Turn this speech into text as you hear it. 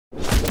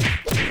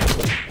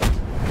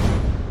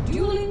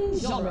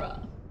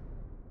genre.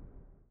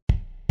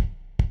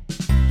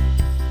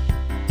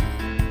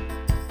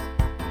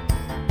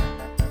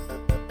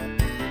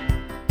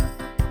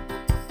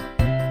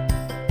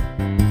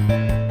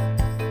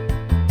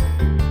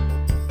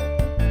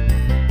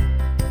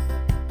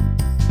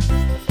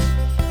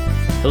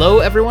 Hello,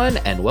 everyone,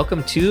 and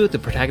welcome to the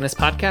Protagonist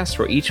podcast,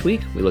 where each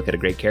week we look at a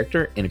great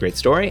character in a great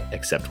story,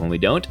 except when we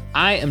don't.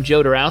 I am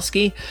Joe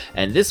Dorowski,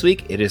 and this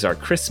week it is our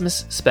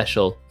Christmas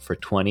special for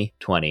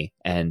 2020.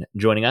 And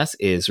joining us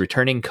is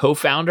returning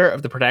co-founder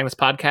of the Protagonist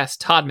podcast,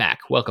 Todd Mack.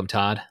 Welcome,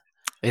 Todd.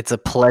 It's a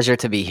pleasure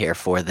to be here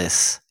for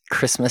this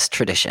Christmas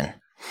tradition.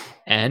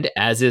 And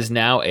as is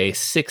now a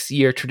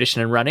 6-year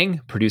tradition and running,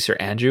 producer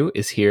Andrew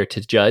is here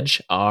to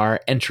judge our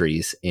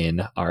entries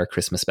in our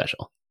Christmas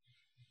special.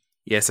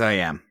 Yes, I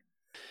am.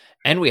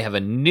 And we have a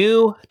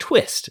new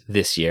twist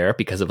this year.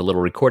 Because of a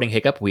little recording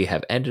hiccup, we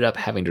have ended up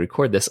having to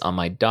record this on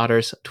my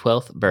daughter's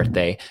 12th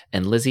birthday.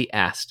 And Lizzie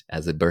asked,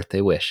 as a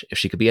birthday wish, if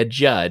she could be a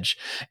judge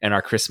in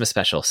our Christmas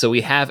special. So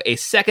we have a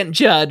second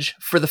judge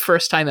for the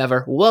first time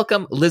ever.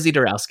 Welcome, Lizzie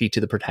Dorowski,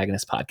 to the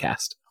Protagonist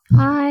podcast.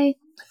 Hi.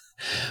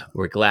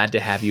 We're glad to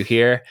have you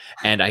here,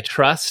 and I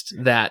trust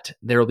that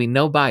there will be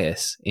no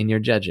bias in your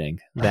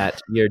judging,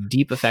 that your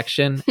deep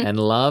affection and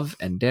love,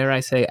 and dare I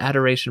say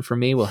adoration for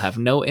me, will have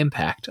no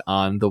impact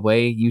on the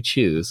way you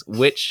choose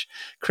which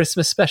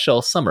Christmas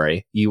special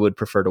summary you would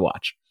prefer to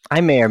watch.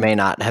 I may or may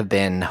not have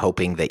been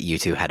hoping that you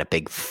two had a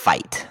big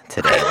fight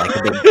today, like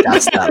a big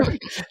dust up.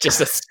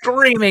 Just a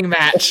screaming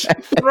match,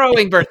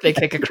 throwing birthday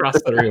cake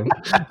across the room.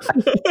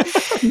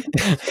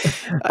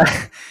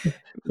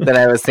 Then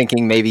I was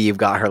thinking maybe you've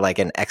got her like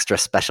an extra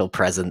special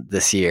present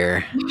this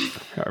year.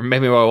 Or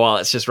maybe my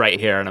wallet's just right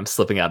here and I'm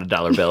slipping out a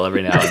dollar bill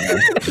every now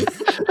and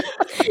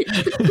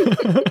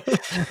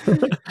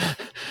then.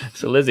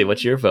 So Lizzie,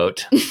 what's your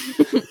vote?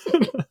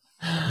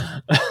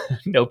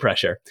 No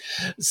pressure.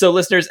 So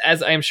listeners,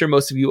 as I am sure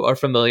most of you are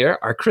familiar,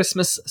 our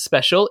Christmas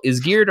special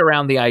is geared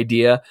around the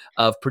idea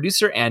of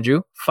producer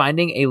Andrew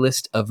finding a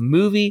list of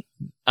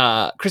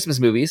Christmas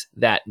movies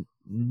that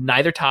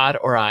neither Todd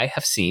or I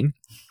have seen.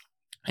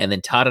 And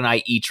then Todd and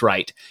I each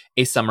write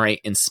a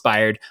summary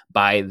inspired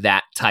by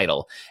that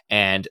title.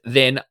 And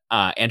then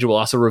Andrew will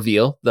also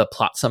reveal the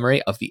plot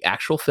summary of the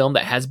actual film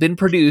that has been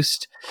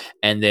produced.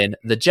 And then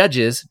the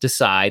judges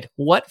decide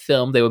what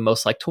film they would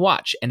most like to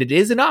watch. And it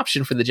is an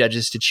option for the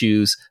judges to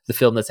choose the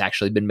film that's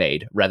actually been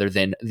made rather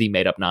than the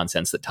made-up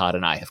nonsense that Todd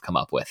and I have come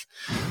up with.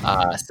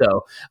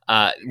 So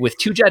with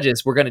two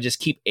judges, we're going to just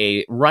keep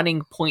a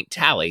running point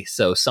tally.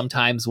 So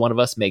sometimes one of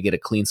us may get a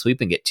clean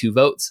sweep and get 2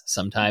 votes.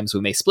 Sometimes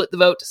we may split the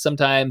vote.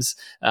 Sometimes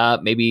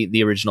maybe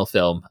the original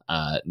film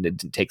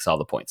takes all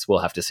the points. We'll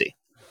have to see.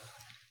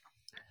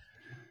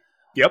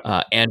 Yep.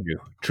 Andrew,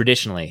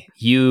 traditionally,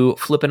 you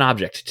flip an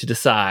object to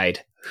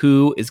decide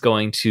who is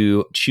going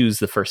to choose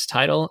the first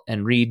title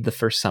and read the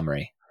first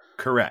summary.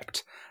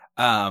 Correct.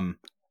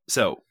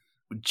 So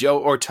Joe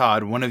or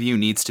Todd, one of you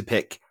needs to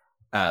pick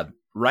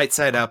right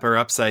side up or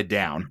upside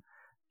down.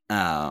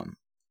 And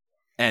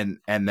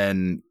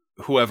then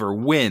whoever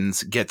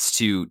wins gets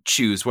to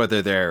choose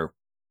whether they're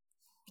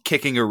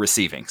kicking or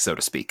receiving, so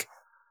to speak.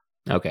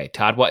 Okay,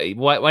 Todd, why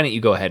don't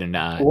you go ahead and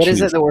what choose?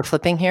 is it that we're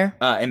flipping here?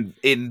 And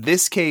in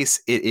this case,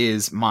 it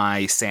is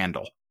my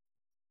sandal.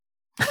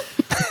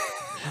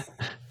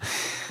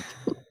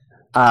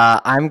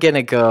 I'm going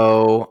to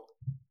go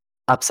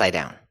upside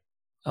down.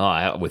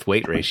 Oh, with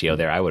weight ratio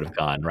there, I would have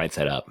gone right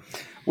side up.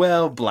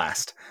 Well,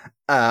 blast.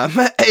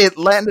 It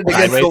landed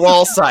against the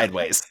wall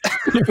sideways.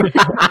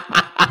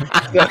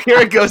 So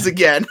here it goes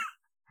again.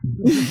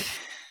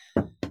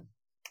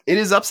 It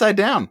is upside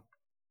down.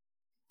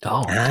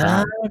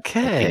 Oh,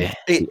 okay.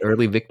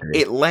 Early victory.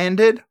 It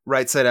landed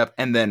right side up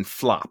and then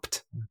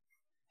flopped.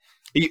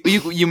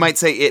 You might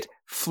say it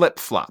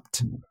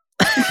flip-flopped.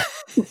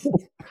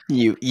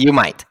 You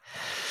might.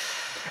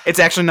 It's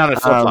actually not a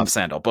flip-flop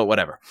sandal, but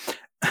whatever.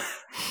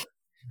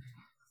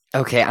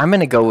 Okay, I'm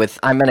gonna go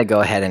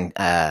ahead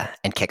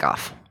and kick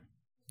off.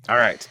 All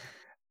right.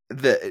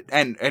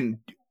 And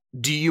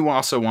do you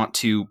also want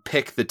to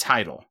pick the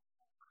title?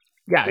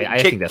 Yeah,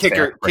 I think that's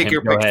fair. Kicker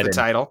picks the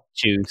title.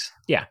 Choose.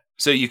 Yeah.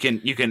 So you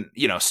can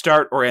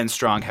start or end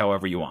strong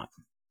however you want.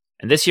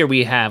 And this year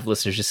we have,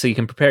 listeners, just so you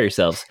can prepare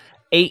yourselves,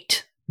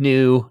 8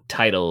 new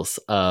titles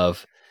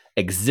of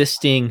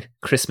existing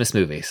Christmas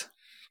movies.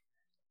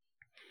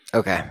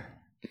 Okay.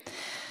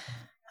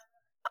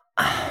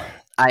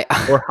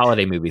 Or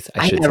holiday movies,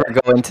 I should never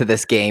say. go into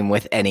this game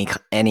with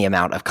any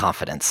amount of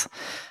confidence.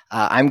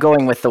 I'm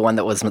going with the one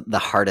that was the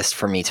hardest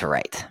for me to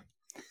write.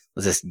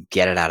 Let's just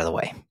get it out of the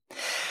way.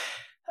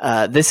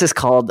 This is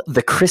called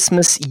The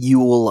Christmas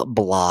Yule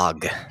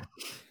Blog.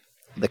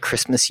 The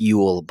Christmas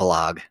Yule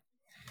Blog.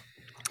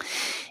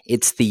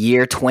 It's the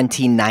year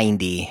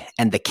 2090,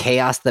 and the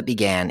chaos that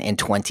began in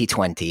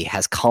 2020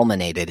 has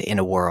culminated in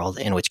a world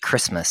in which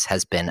Christmas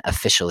has been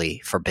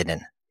officially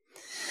forbidden.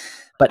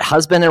 But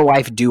husband and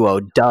wife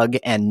duo Doug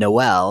and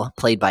Noelle,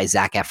 played by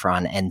Zac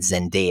Efron and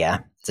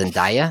Zendaya,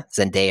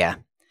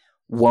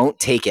 won't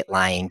take it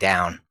lying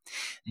down.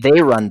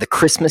 They run the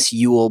Christmas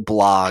Yule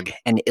blog,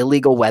 an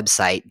illegal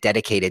website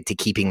dedicated to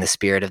keeping the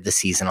spirit of the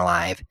season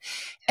alive.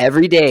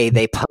 Every day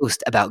they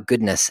post about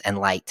goodness and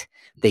light.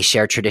 They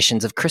share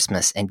traditions of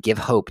Christmas and give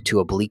hope to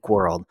a bleak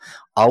world,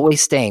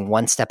 always staying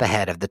one step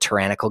ahead of the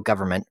tyrannical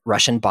government,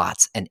 Russian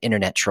bots, and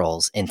internet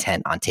trolls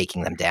intent on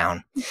taking them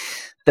down.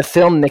 The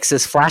film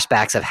mixes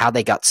flashbacks of how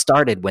they got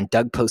started when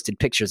Doug posted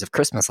pictures of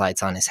Christmas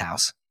lights on his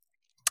house,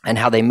 and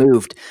how they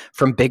moved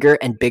from bigger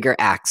and bigger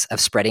acts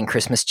of spreading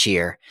Christmas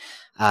cheer.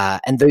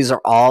 And those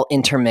are all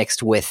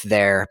intermixed with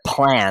their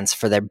plans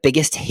for their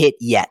biggest hit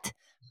yet,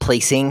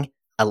 placing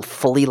a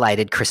fully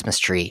lighted Christmas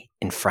tree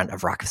in front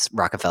of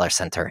Rockefeller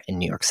Center in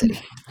New York City.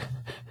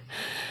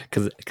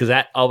 Because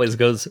that always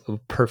goes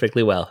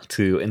perfectly well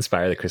to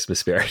inspire the Christmas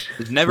spirit.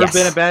 There's never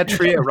been a bad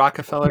tree at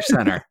Rockefeller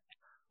Center.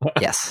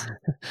 Yes.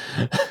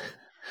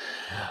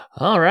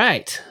 All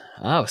right.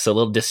 Oh, so a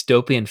little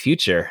dystopian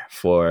future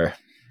for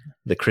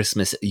the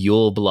Christmas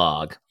Yule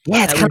blog.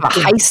 Yeah, it's kind of a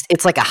heist.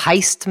 It's like a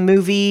heist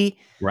movie,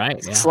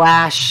 right?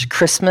 /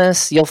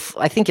 Christmas.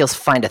 I think you'll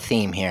find a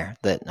theme here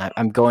that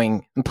I'm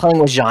playing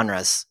with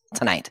genres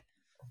tonight.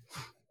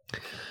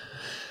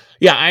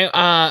 Yeah,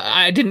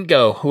 I didn't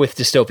go with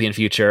dystopian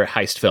future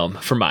heist film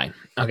for mine.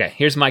 Okay,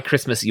 here's my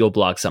Christmas Yule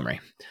blog summary.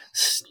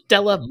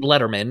 Stella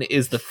Blederman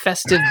is the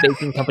festive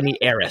baking company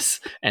heiress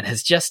and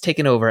has just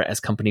taken over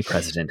as company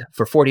president.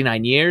 For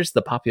 49 years,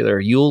 the popular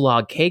Yule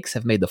log cakes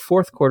have made the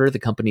fourth quarter the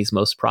company's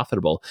most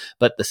profitable,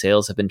 but the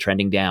sales have been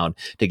trending down.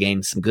 To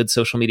gain some good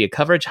social media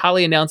coverage,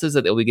 Holly announces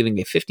that they'll be giving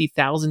a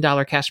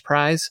 $50,000 cash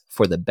prize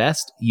for the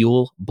best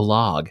Yule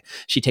blog.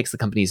 She tasks the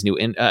company's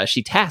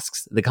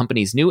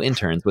new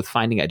interns with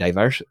finding a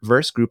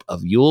diverse group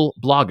of Yule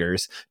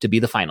bloggers to be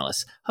the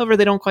finalists. However,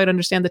 they don't quite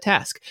understand the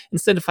task.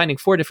 Instead of finding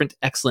 4 different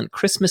excellent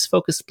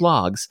Christmas-focused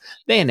blogs,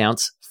 they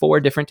announce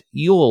 4 different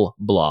Yule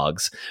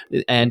blogs.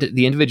 And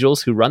the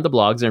individuals who run the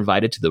blogs are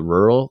invited to the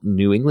rural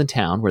New England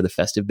town where the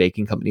festive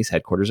baking company's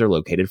headquarters are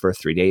located for a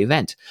 3-day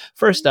event.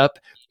 First up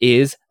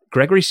is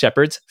Gregory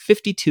Shepard's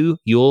 52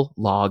 Yule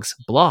Logs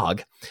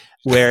blog,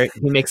 where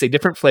he makes a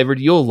different flavored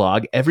Yule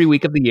log every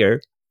week of the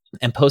year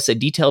and posts a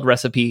detailed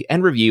recipe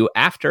and review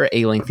after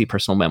a lengthy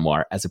personal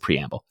memoir as a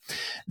preamble.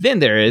 Then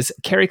there is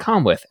Carrie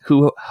Comwith,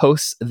 who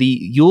hosts the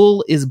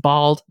Yule is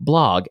Bald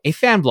blog, a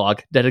fan blog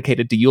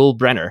dedicated to Yul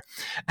Brynner,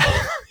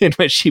 in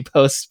which she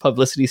posts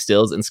publicity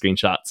stills and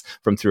screenshots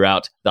from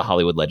throughout the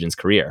Hollywood legend's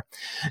career.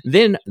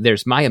 Then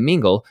there's Maya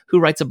Mingle,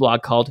 who writes a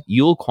blog called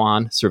Yul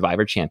Kwan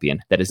Survivor Champion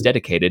that is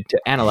dedicated to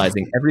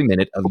analyzing every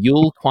minute of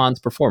Yul Kwan's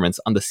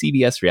performance on the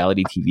CBS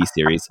reality TV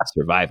series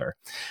Survivor.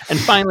 And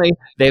finally,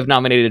 they've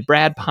nominated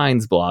Brad Pine's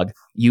blog,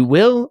 You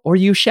Will or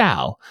You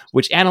Shall,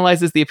 which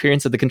analyzes the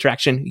appearance of the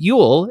contraction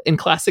Yule in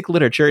classic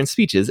literature and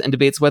speeches and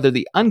debates whether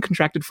the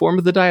uncontracted form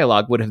of the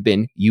dialogue would have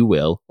been You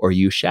Will or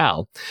You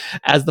Shall.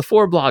 As the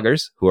 4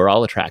 bloggers, who are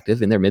all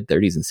attractive in their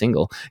mid-30s and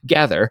single,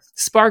 gather,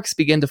 sparks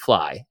begin to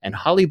fly, and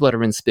Holly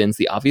Blederman spins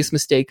the obvious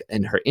mistake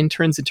in her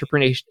intern's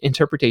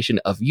interpretation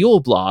of Yule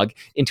blog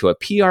into a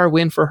PR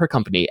win for her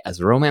company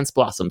as romance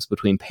blossoms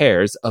between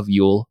pairs of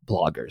Yule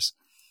bloggers.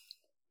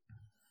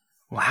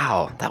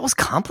 Wow, that was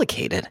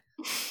complicated.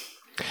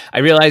 I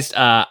realized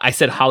I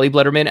said Holly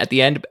Blederman at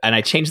the end, and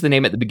I changed the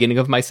name at the beginning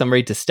of my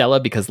summary to Stella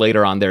because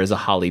later on there is a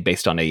Holly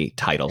based on a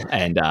title,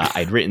 and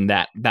I'd written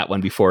that one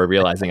before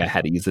realizing I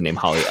had to use the name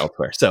Holly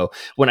elsewhere. So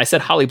when I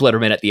said Holly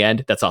Blederman at the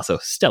end, that's also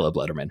Stella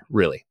Blederman,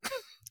 really.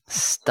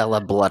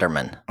 Stella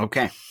Blederman.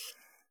 Okay.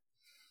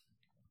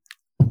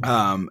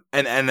 And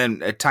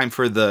then time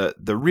for the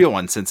real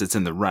one since it's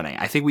in the running.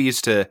 I think we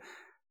used to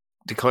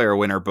declare a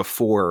winner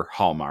before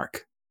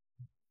Hallmark.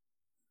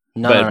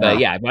 No.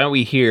 Yeah, why don't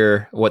we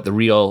hear what the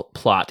real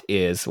plot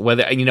is?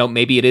 Whether,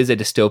 maybe it is a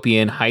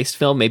dystopian heist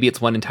film. Maybe it's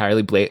one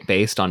entirely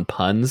based on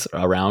puns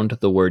around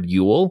the word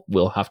Yule.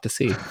 We'll have to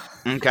see.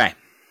 Okay.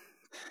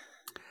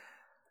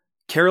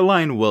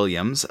 Caroline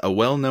Williams, a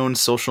well-known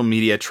social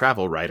media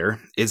travel writer,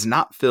 is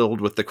not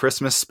filled with the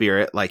Christmas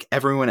spirit like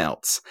everyone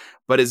else,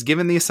 but is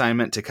given the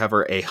assignment to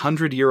cover a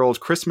 100-year-old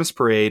Christmas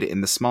parade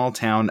in the small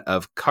town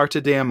of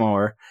Carta de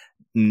Amor,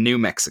 New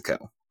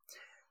Mexico.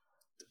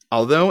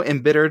 Although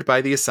embittered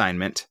by the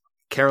assignment,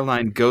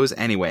 Caroline goes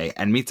anyway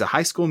and meets a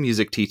high school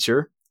music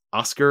teacher,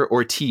 Oscar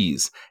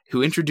Ortiz,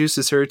 who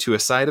introduces her to a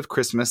side of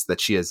Christmas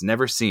that she has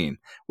never seen,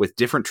 with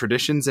different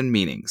traditions and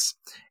meanings.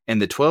 In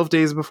the 12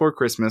 days before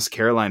Christmas,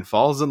 Caroline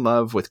falls in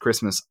love with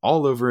Christmas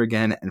all over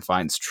again and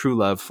finds true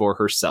love for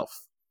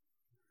herself.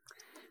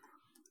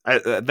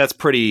 That's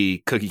pretty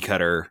cookie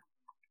cutter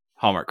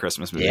Hallmark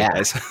Christmas movie,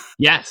 guys.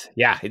 Yes,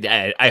 yeah.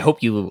 I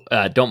hope you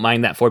don't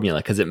mind that formula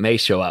because it may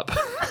show up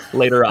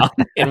later on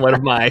in one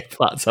of my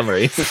plot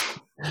summaries.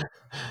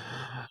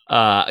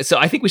 So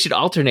I think we should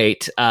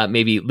alternate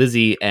maybe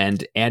Lizzie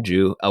and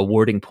Andrew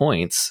awarding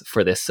points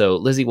for this. So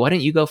Lizzie, why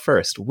don't you go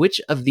first? Which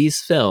of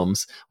these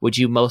films would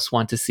you most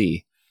want to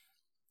see?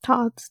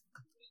 Todd's.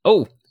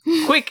 Oh,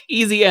 quick,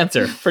 easy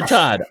answer for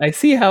Todd. I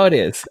see how it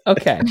is.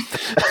 Okay.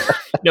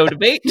 No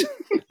debate.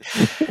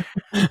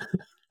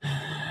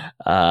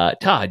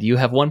 Todd, you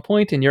have 1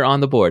 point and you're on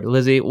the board.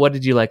 Lizzie, what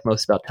did you like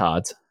most about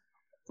Todd's?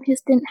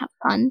 His didn't have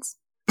puns.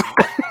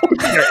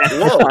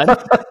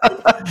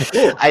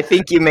 I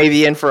think you may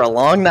be in for a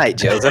long night,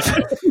 Joseph.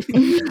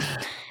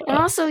 And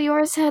also,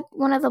 yours had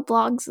one of the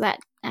blogs that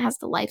has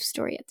the life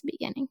story at the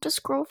beginning. Just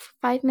scroll for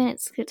 5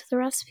 minutes to get to the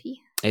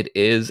recipe. It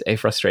is a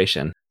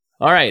frustration.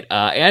 All right,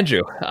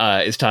 Andrew,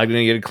 is Todd going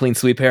to get a clean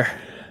sweep here?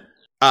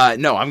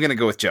 No, I'm going to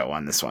go with Joe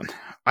on this one.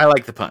 I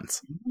like the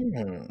puns.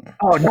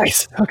 Oh,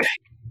 nice. Okay.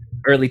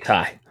 Early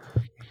tie.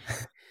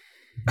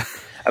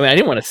 I mean, I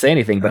didn't want to say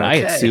anything, but I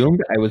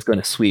assumed I was going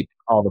to sweep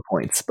all the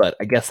points, but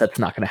I guess that's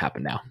not going to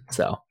happen now.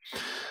 So,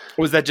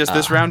 was that just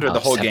this round or the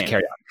whole game?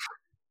 Carry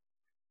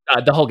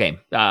on. The whole game,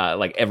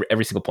 like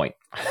every single point.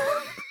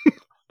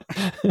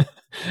 I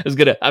was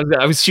gonna.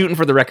 I was shooting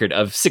for the record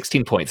of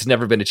 16 points.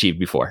 Never been achieved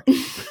before.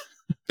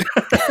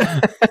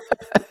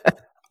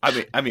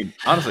 I mean,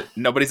 honestly,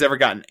 nobody's ever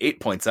gotten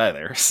 8 points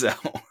either. So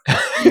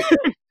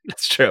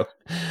that's true.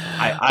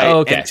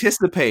 I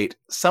anticipate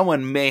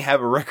someone may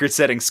have a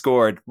record-setting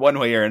score one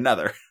way or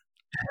another.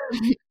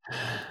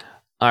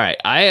 All right,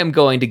 I am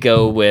going to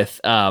go with,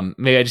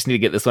 maybe I just need to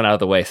get this one out of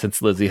the way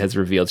since Lizzie has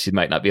revealed she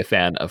might not be a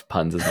fan of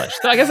puns as much.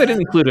 So I guess I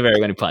didn't include very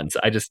many puns.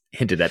 I just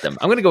hinted at them.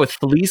 I'm going to go with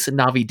Feliz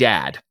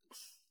Navidad,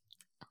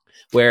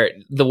 where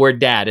the word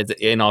dad is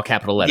in all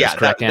capital letters,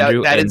 correct,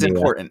 Andrew? That is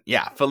important.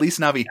 Yeah, Feliz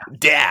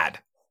Navidad.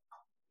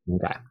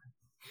 Okay.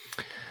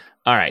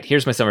 All right,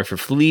 here's my summary for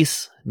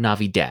Feliz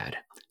Navidad.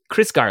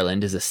 Chris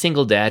Garland is a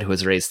single dad who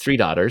has raised 3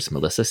 daughters,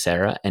 Melissa,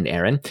 Sarah, and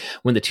Erin.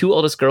 When the 2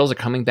 oldest girls are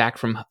coming back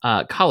from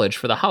college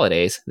for the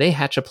holidays, they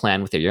hatch a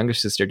plan with their younger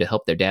sister to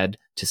help their dad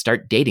to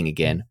start dating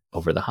again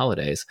over the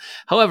holidays.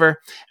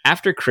 However,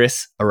 after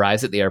Chris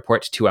arrives at the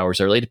airport 2 hours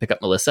early to pick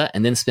up Melissa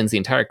and then spends the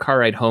entire car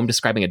ride home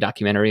describing a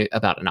documentary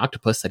about an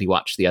octopus that he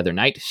watched the other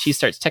night, she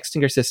starts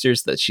texting her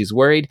sisters that she's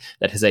worried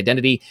that his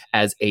identity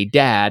as a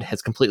dad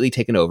has completely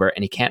taken over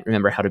and he can't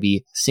remember how to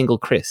be single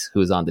Chris,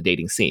 who is on the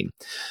dating scene.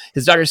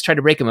 His daughters try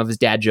to break him of his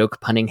dad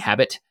joke punning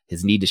habit,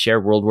 his need to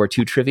share World War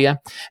II trivia,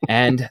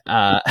 and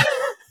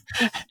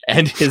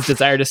and his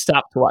desire to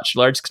stop to watch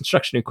large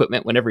construction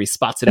equipment whenever he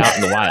spots it out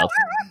in the wild.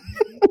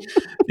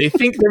 They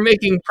think they're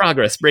making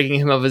progress, breaking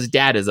him of his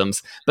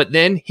dadisms, but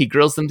then he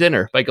grills them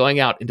dinner by going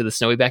out into the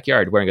snowy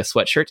backyard wearing a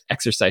sweatshirt,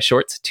 exercise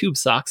shorts, tube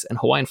socks, and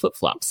Hawaiian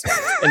flip-flops.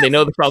 And they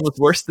know the problem is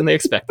worse than they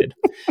expected.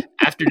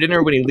 After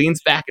dinner, when he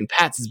leans back and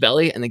pats his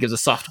belly and then gives a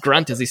soft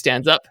grunt as he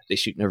stands up, they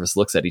shoot nervous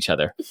looks at each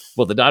other.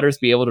 Will the daughters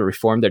be able to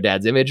reform their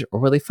dad's image, or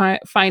will they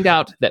find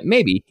out that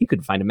maybe he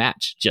could find a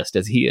match just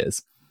as he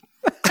is?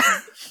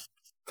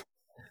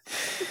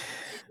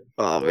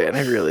 Oh, man,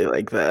 I really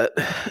like that.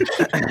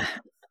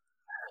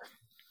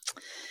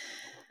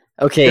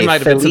 Okay, there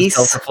might have been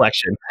some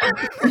self-reflection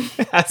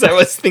as I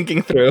was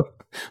thinking through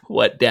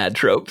what dad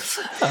tropes.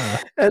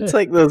 That's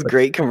like those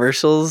great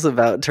commercials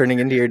about turning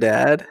into your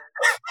dad.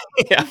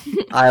 Yeah,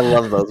 I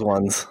love those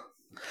ones.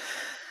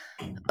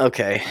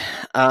 Okay,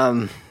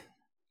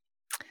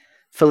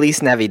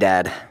 Feliz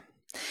Navidad.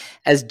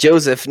 As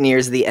Joseph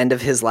nears the end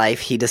of his life,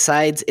 he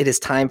decides it is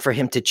time for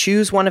him to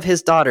choose one of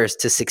his daughters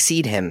to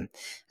succeed him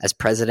as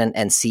president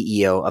and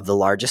CEO of the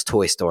largest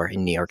toy store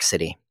in New York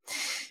City.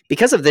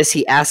 Because of this,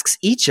 he asks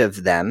each of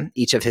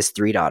his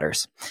 3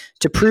 daughters,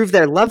 to prove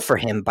their love for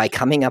him by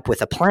coming up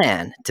with a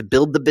plan to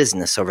build the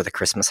business over the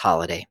Christmas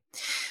holiday.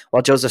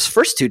 While Joseph's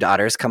first 2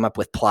 daughters come up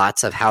with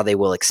plots of how they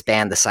will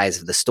expand the size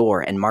of the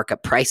store and mark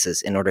up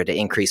prices in order to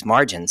increase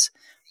margins,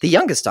 the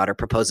youngest daughter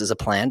proposes a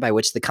plan by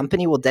which the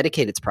company will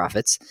dedicate its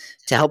profits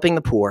to helping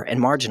the poor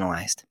and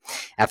marginalized.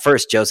 At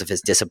first, Joseph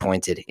is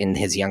disappointed in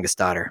his youngest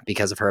daughter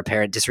because of her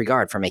apparent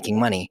disregard for making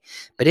money.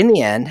 But in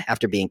the end,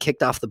 after being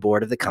kicked off the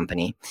board of the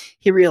company,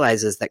 he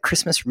realizes that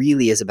Christmas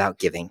really is about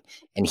giving,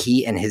 and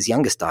he and his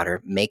youngest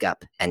daughter make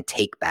up and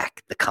take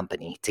back the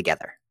company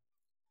together.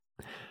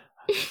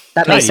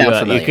 That may sound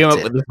familiar. You came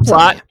up with the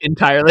plot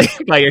entirely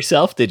by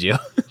yourself, did you?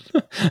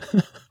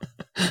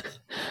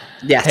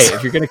 Yes. Hey,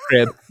 if you're going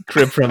to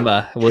crib from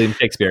William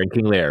Shakespeare and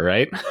King Lear,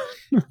 right?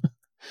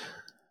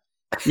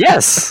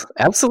 Yes,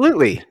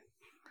 absolutely.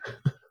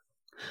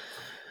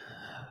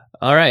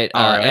 All right,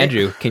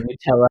 Andrew, can you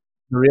tell us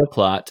the real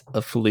plot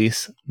of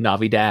Feliz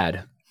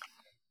Navidad?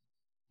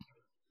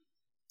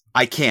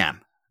 I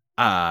can,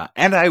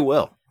 and I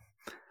will.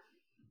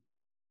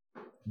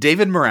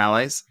 David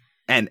Morales,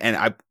 and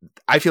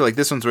I feel like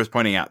this one's worth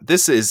pointing out.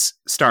 This is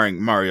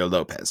starring Mario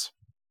Lopez.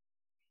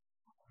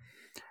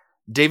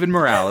 David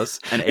Morales,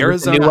 an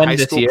Arizona high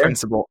school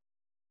principal.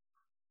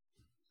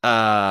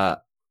 Yeah,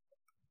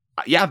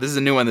 this is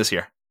a new one this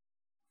year.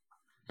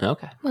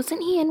 Okay.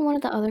 Wasn't he in one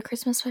of the other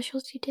Christmas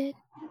specials you did?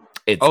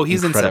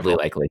 He's incredibly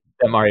likely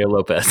that Mario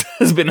Lopez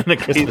has been in a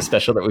Christmas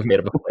special that we've made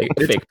up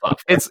a fake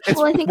plot. It's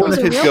one of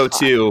his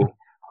go-to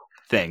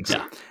things.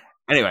 Yeah.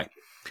 Anyway,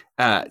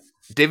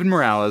 David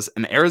Morales,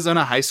 an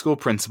Arizona high school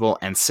principal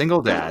and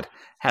single dad,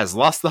 has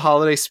lost the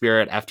holiday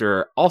spirit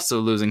after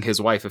also losing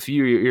his wife a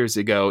few years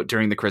ago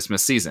during the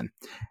Christmas season.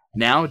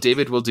 Now,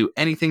 David will do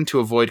anything to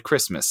avoid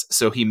Christmas,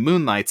 so he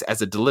moonlights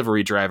as a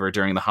delivery driver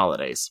during the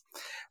holidays.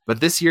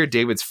 But this year,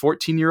 David's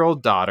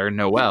 14-year-old daughter,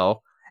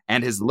 Noelle,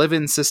 and his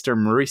live-in sister,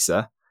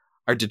 Marisa,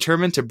 are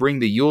determined to bring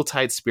the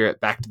Yuletide spirit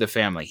back to the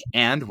family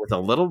and, with a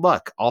little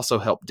luck, also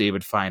help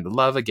David find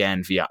love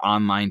again via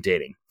online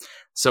dating.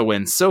 So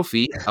when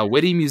Sophie, a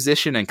witty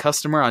musician and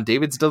customer on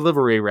David's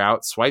delivery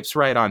route, swipes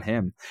right on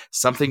him,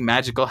 something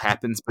magical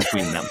happens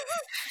between them.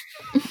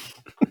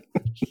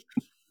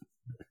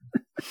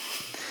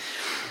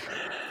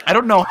 I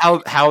don't know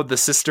how the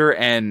sister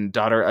and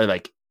daughter are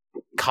like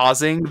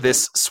causing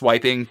this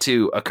swiping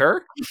to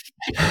occur.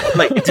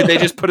 Like, did they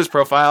just put his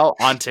profile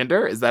on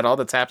Tinder? Is that all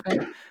that's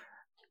happening?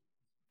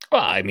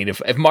 Well, I mean,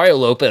 if Mario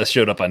Lopez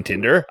showed up on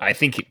Tinder, I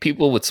think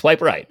people would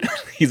swipe right.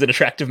 He's an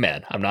attractive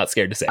man. I'm not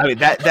scared to say. I mean,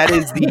 that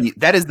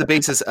is the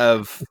basis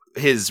of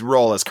his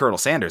role as Colonel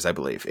Sanders, I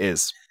believe,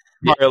 is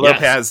Mario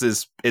Lopez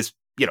is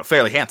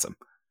fairly handsome.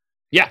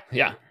 Yeah.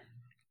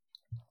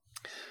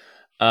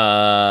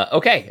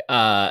 Okay.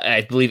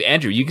 I believe,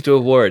 Andrew, you get to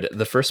award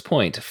the first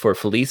point for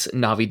Feliz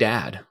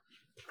Navidad.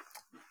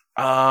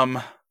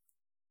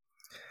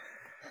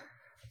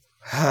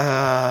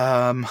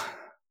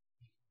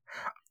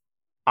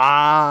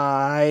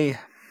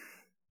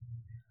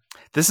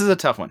 This is a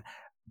tough one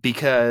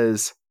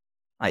because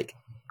I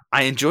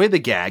enjoy the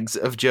gags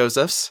of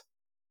Joseph's,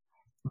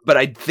 but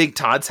I think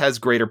Todd's has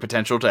greater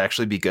potential to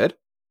actually be good.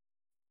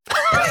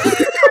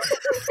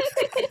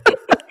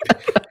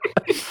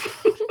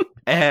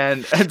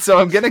 and so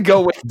I'm gonna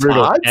go with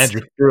Todd's.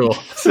 Andrew, brutal.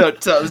 So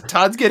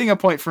Todd's getting a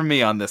point from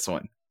me on this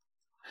one.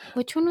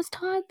 Which one was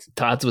Todd's?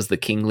 Todd's was the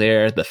King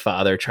Lear, the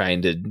father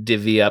trying to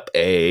divvy up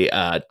a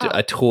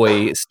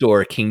toy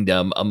store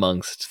kingdom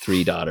amongst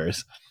three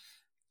daughters.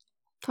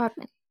 Todd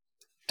wins.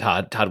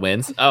 Todd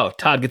wins. Oh,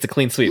 Todd gets a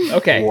clean sweep.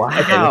 Okay. Wow. Okay,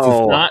 this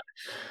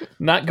is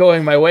not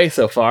going my way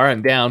so far.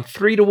 I'm down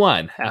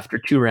 3-1 after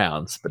 2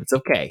 rounds, but it's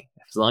okay.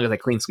 As long as I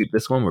clean sweep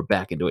this one, we're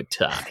back into a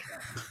tie.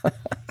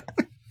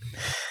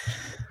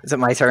 Is it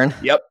my turn?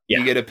 Yep. Yeah.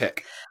 You get a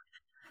pick.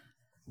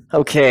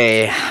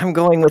 Okay, I'm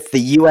going with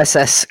the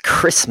USS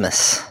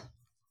Christmas.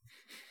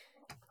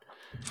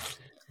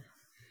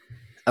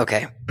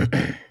 Okay.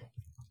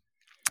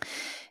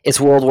 It's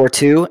World War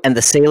II, and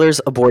the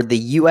sailors aboard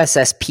the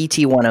USS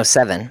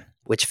PT-107,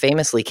 which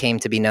famously came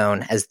to be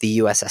known as the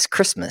USS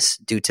Christmas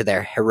due to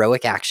their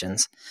heroic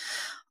actions,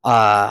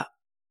 on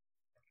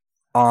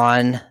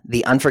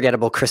the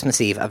unforgettable Christmas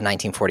Eve of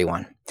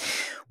 1941.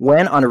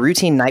 When on a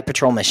routine night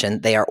patrol mission,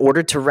 they are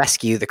ordered to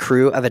rescue the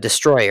crew of a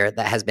destroyer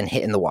that has been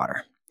hit in the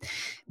water.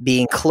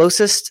 Being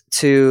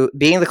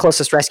the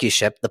closest rescue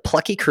ship, the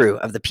plucky crew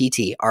of the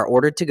PT are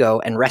ordered to go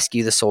and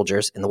rescue the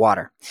soldiers in the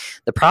water.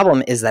 The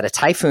problem is that a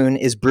typhoon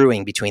is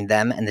brewing between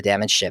them and the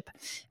damaged ship,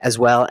 as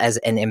well as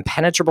an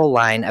impenetrable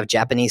line of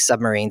Japanese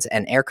submarines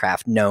and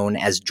aircraft known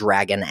as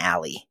Dragon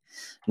Alley.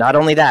 Not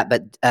only that,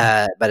 but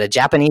a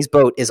Japanese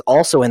boat is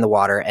also in the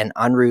water and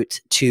en route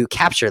to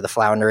capture the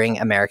floundering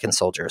American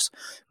soldiers.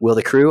 Will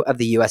the crew of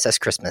the USS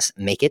Christmas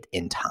make it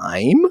in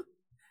time?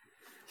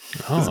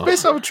 Is it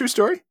based on a true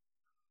story?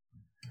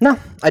 No,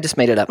 I just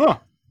made it up. Oh.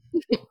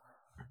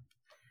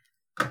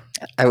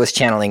 I was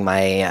channeling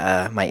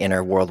my my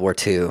inner World War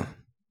II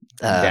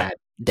dad.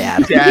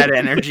 Dad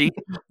energy.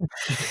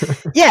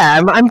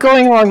 Yeah, I'm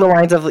going along the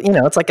lines of,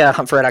 it's like a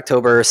Hunt for Red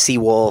October,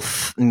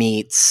 Seawolf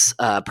meets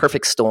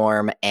Perfect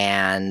Storm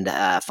and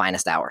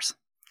Finest Hours.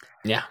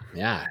 Yeah.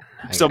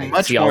 So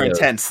much more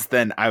intense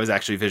than I was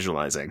actually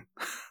visualizing.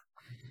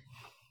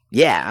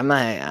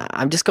 Yeah,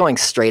 I'm just going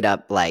straight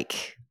up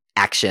like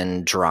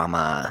action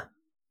drama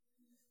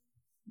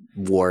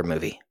war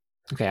movie.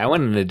 Okay, I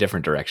went in a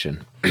different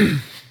direction.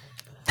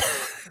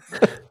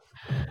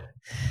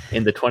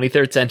 In the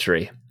 23rd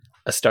century,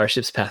 a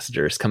starship's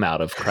passengers come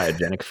out of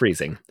cryogenic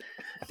freezing.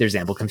 There's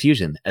ample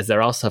confusion as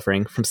they're all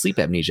suffering from sleep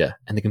amnesia,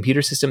 and the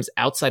computer systems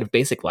outside of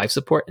basic life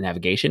support and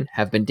navigation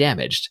have been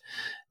damaged.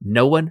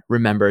 No one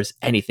remembers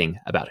anything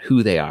about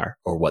who they are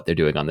or what they're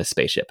doing on this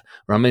spaceship.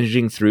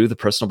 Rummaging through the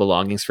personal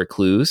belongings for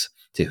clues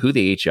to who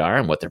they each are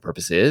and what their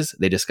purpose is,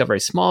 they discover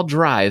a small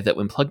drive that,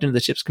 when plugged into the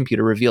ship's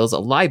computer, reveals a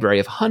library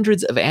of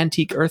hundreds of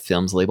antique Earth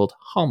films labeled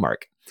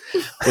Hallmark.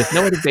 With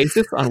no other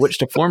basis on which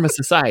to form a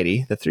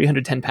society, the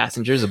 310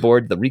 passengers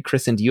aboard the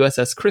rechristened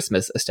USS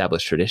Christmas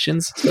established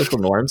traditions, social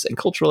norms, and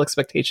cultural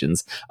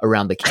expectations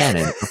around the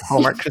canon of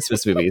Hallmark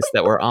Christmas movies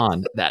that were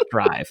on that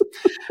drive.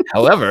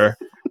 However,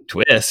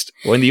 twist,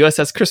 when the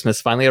USS Christmas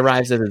finally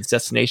arrives at its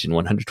destination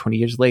 120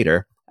 years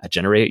later,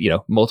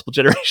 multiple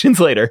generations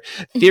later,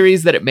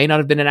 theories that it may not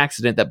have been an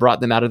accident that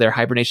brought them out of their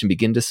hibernation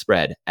begin to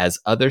spread as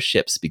other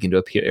ships begin to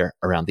appear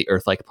around the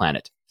Earth-like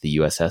planet. The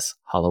USS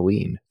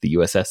Halloween, the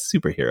USS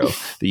Superhero,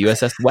 the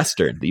USS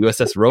Western, the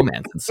USS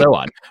Romance, and so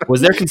on. Was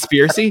there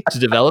conspiracy to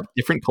develop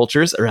different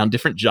cultures around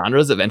different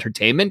genres of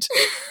entertainment?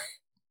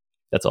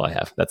 That's all I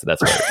have. That's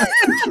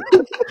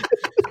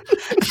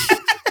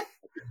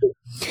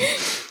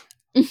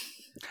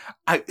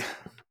right.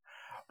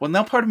 Well,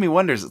 now part of me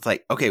wonders, it's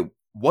like, okay,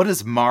 what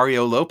does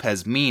Mario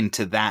Lopez mean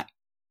to that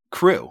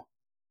crew?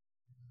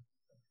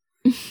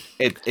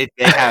 They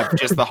have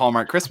just the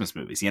Hallmark Christmas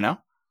movies,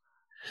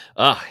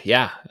 Oh,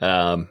 yeah.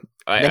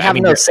 They have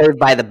no Saved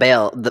by the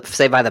Bell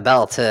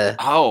to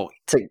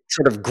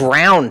sort of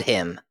ground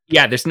him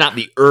Yeah, there's not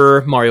the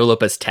Mario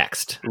Lopez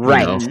text.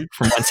 Right.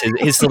 From once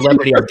his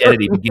celebrity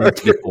identity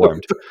begins to be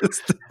formed.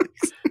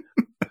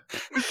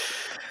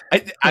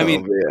 I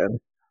mean, man.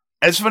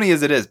 as funny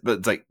as it is, but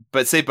it's like,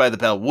 but Saved by the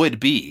Bell would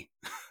be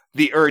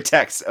the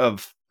text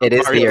of It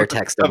is Mario, the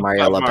text of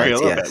Mario Lopez.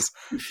 Yes,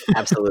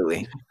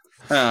 absolutely.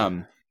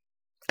 And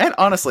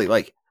honestly,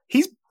 like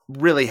he's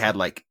really had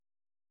like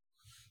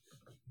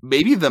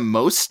maybe the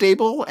most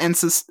stable and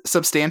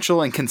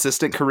substantial and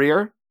consistent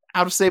career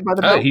out of Saved by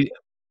the Bell.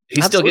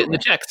 He's still getting the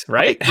checks,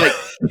 right? Like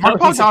Mark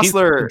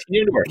Gosselaar,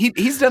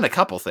 he's done a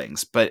couple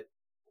things, but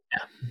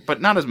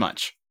not as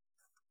much.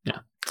 Yeah.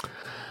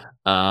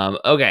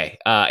 Okay,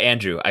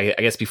 Andrew. I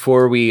guess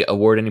before we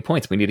award any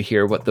points, we need to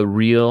hear what the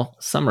real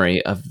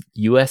summary of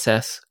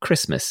USS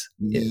Christmas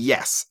is.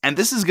 Yes, and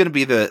this is going to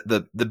be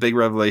the big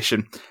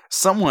revelation.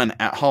 Someone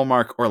at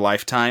Hallmark or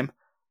Lifetime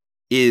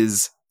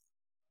is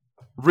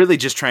really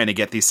just trying to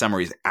get these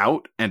summaries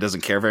out and doesn't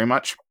care very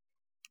much.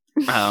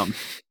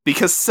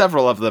 Because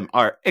several of them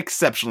are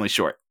exceptionally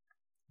short.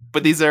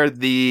 But these are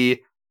the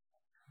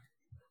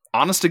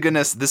honest to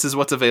goodness, this is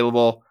what's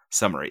available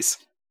summaries.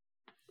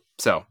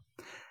 So,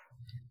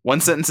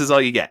 one sentence is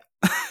all you get.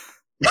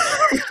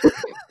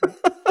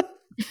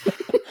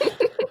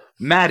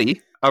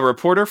 Maddie, a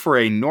reporter for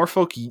a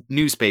Norfolk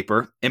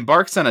newspaper,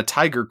 embarks on a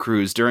tiger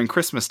cruise during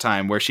Christmas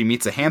time where she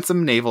meets a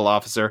handsome naval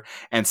officer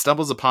and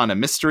stumbles upon a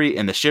mystery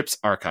in the ship's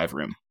archive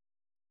room.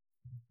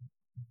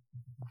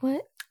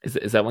 What?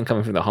 Is that one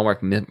coming from the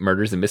Hallmark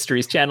Murders and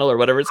Mysteries channel or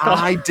whatever it's called?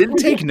 I didn't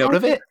take note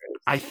of it.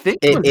 I think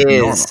it is.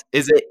 Normal.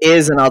 It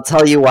is, and I'll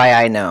tell you why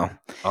I know.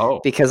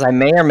 Oh. Because I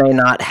may or may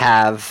not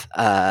have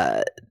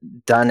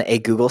done a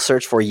Google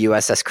search for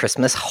USS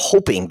Christmas,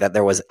 hoping that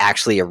there was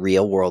actually a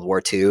real World War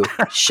II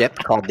ship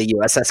called the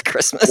USS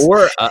Christmas.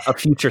 Or a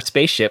future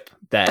spaceship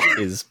that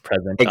is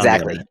present.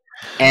 Exactly.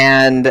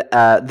 And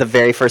the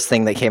very first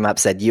thing that came up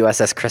said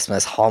USS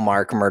Christmas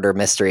Hallmark Murder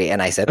Mystery, and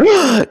I said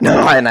no,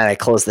 and I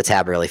closed the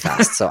tab really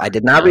fast. So I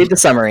did not read the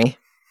summary,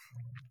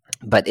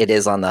 but it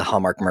is on the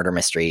Hallmark Murder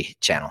Mystery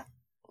channel.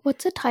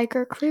 What's a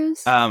tiger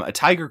cruise? A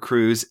tiger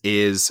cruise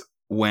is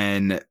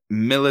when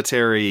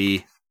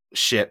military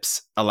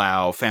ships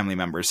allow family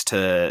members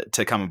to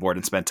come aboard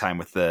and spend time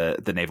with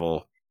the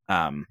naval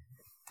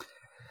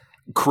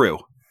crew,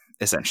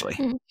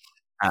 essentially.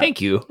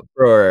 Thank you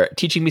for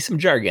teaching me some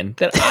jargon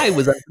that I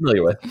was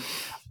unfamiliar with.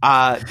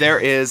 There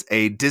is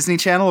a Disney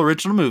Channel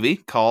original movie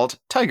called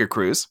Tiger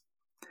Cruise,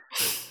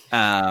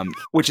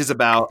 which is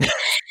about...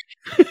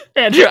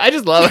 Andrew, I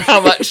just love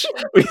how much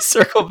we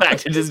circle back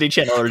to Disney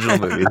Channel original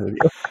movies with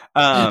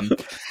you.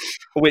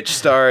 Which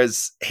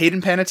stars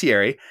Hayden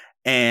Panettiere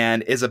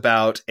and is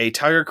about a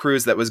tiger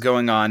cruise that was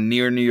going on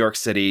near New York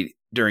City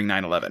during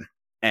 9/11.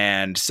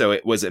 And so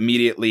it was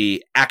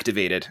immediately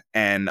activated,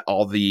 and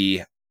all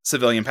the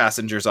civilian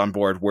passengers on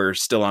board were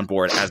still on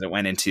board as it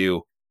went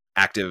into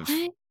active,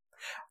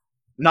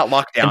 not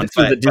lockdown,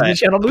 but Disney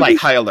Channel movie? Like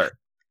high alert.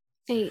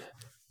 Wait,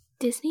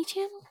 Disney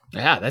Channel?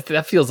 Yeah,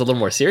 that feels a little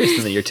more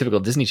serious than your typical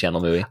Disney Channel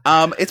movie.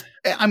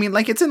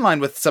 It's in line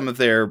with some of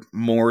their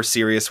more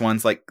serious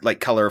ones, like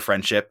Color of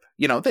Friendship.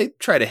 You know, they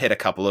try to hit a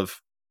couple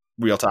of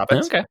real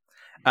topics. Okay.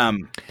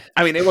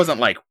 It wasn't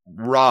like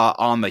raw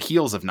on the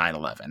heels of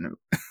 9/11.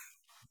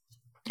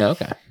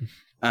 Okay.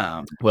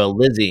 Well,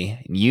 Lizzie,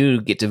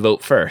 you get to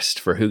vote first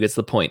for who gets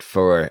the point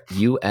for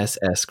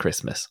USS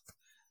Christmas.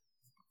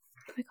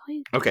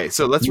 Okay,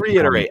 so let's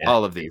reiterate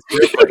all of these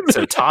real quick.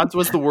 So Todd's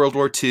was the World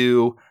War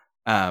II,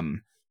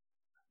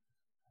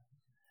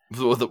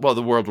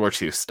 the World War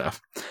II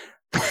stuff,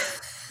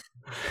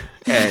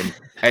 and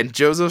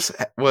Joseph's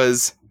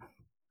was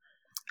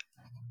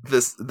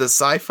the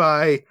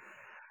sci-fi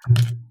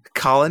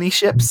colony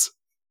ships.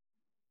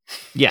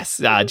 Yes,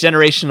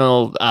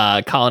 generational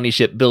colony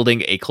ship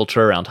building a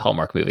culture around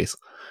Hallmark movies.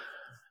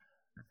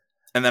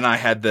 And then I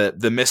had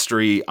the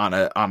mystery on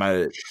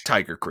a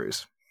tiger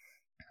cruise.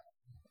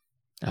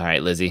 All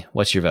right, Lizzie,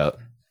 what's your vote?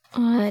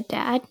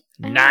 Dad.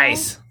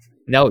 Nice.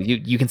 No,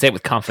 you can say it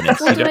with confidence.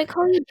 Well, do I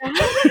call you Dad?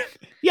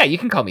 Yeah, you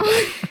can call me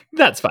Dad.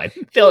 That's fine.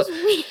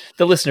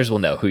 The listeners will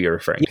know who you're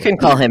referring to. You can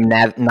call him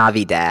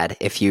Navi Dad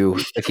if you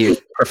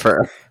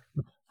prefer.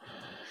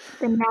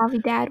 The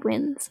Navi Dad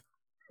wins.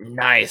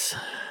 Nice.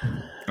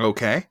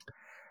 Okay.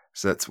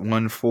 So that's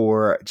 1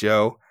 for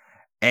Joe.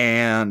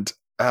 And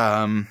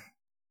I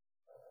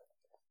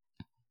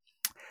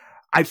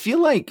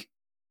feel like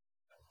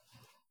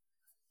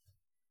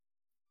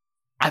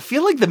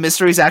the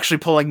mystery is actually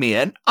pulling me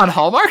in on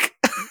Hallmark.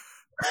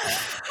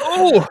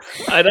 Oh,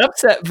 an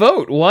upset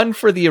vote. 1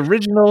 for the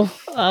original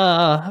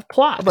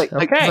plot.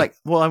 Okay.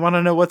 Well, I want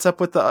to know what's up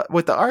with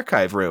the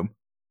archive room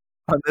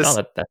on this.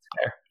 Oh, that's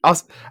fair.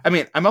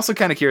 I'm also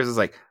kind of curious. It's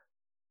like,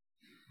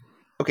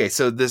 okay,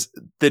 so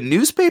the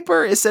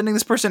newspaper is sending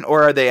this person,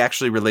 or are they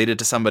actually related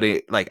to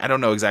somebody? Like, I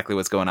don't know exactly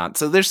what's going on.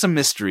 So there's some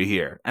mystery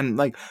here, and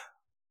like,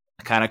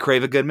 I kind of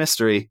crave a good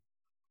mystery.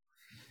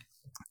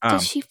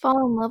 Does she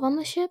fall in love on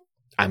the ship?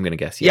 I'm going to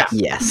guess yes.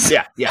 Yes.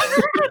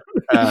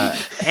 Yeah.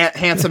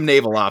 Handsome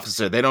naval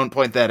officer. They don't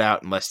point that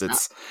out unless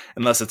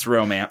it's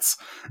romance.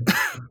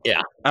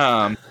 Yeah.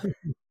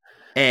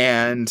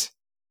 And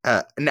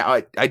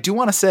now I do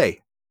want to say,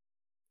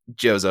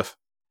 Joseph,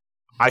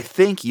 I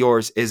think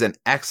yours is an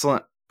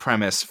excellent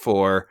premise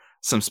for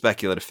some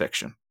speculative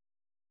fiction.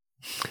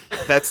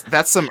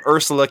 That's some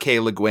Ursula K.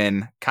 Le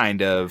Guin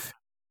kind of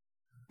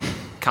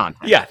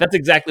content. Yeah, that's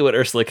exactly what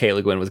Ursula K.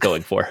 Le Guin was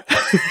going for.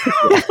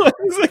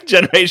 It's like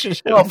generation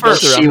shift. Well,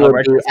 she would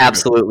be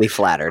absolutely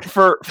flattered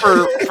for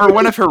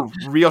one of her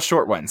real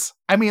short ones.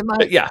 I mean,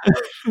 like, yeah,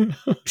 I'm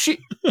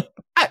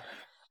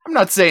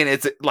not saying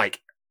it's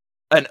like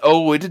an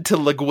ode to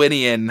Le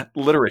Guinian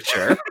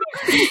literature,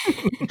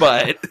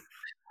 but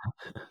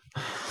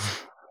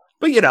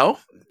you know,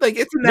 like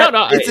it's in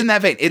that in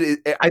that vein. It is.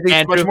 I think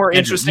it's much more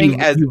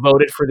interesting as you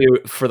voted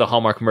for the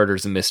Hallmark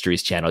Murders and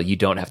Mysteries channel. You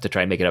don't have to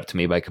try and make it up to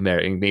me by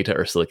comparing me to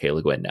Ursula K.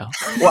 Le Guin now.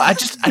 Well, I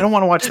don't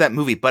want to watch that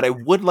movie, but I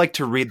would like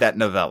to read that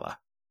novella.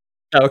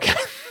 Okay.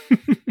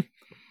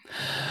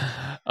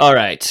 All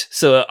right.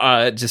 So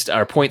just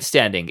our point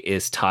standing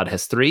is Todd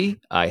has 3,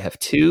 I have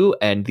 2,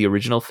 and the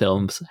original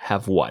films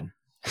have 1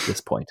 at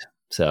this point.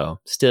 So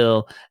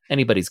still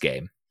anybody's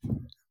game.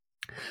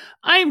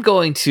 I'm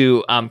going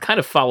to kind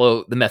of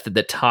follow the method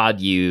that Todd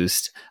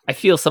used. I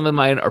feel some of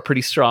mine are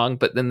pretty strong,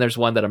 but then there's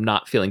one that I'm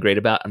not feeling great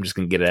about. I'm just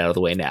going to get it out of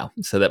the way now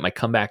so that my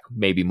comeback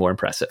may be more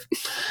impressive.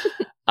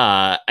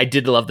 I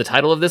did love the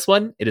title of this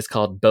one. It is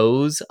called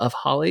Bows of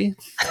Holly.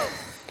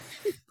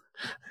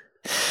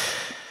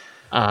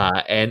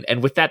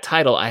 And with that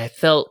title, I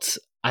felt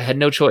I had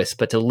no choice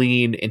but to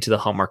lean into the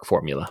Hallmark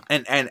formula.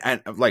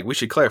 And like, we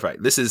should clarify,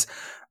 this is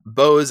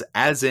bows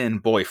as in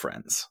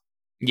boyfriends.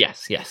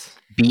 Yes.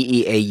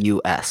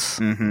 Beaus.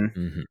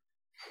 Mm-hmm.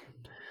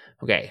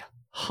 Okay.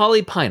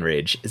 Holly Pine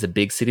Ridge is a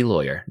big city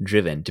lawyer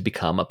driven to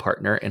become a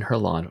partner in her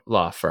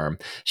law firm.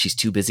 She's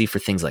too busy for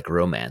things like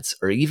romance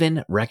or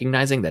even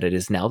recognizing that it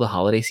is now the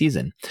holiday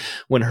season.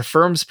 When her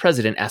firm's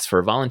president asks for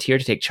a volunteer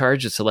to take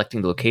charge of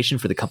selecting the location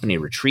for the company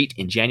retreat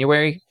in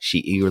January, she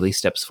eagerly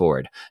steps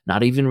forward.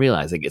 Not even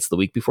realizing it's the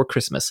week before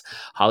Christmas,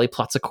 Holly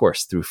plots a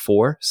course through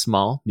 4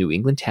 small New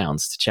England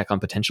towns to check on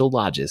potential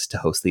lodges to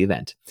host the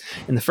event.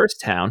 In the first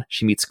town,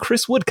 she meets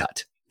Chris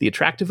Woodcut, the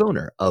attractive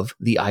owner of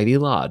the Ivy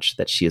Lodge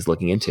that she is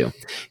looking into.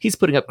 He's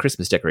putting up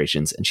Christmas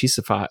decorations, and she's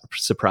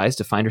surprised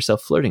to find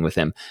herself flirting with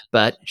him,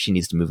 but she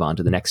needs to move on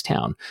to the next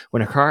town.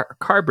 When her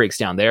car breaks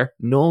down there,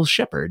 Noel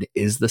Shepard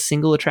is the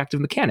single attractive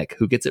mechanic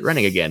who gets it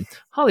running again.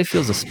 Holly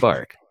feels a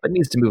spark, but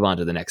needs to move on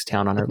to the next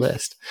town on her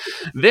list.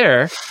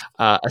 There,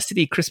 a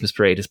city Christmas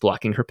parade is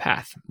blocking her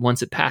path.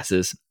 Once it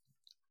passes,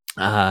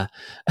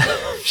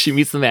 she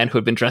meets the man who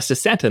had been dressed as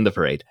Santa in the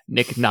parade,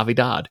 Nick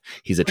Navidad.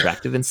 He's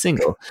attractive and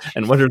single,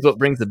 and wonders what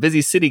brings a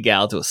busy city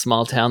gal to a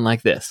small town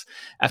like this.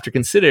 After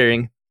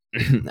considering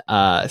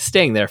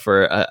staying there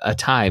for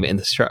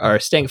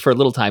staying for a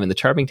little time in the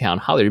charming town,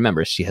 Holly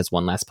remembers she has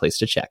one last place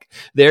to check.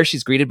 There,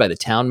 she's greeted by the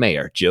town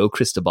mayor, Joe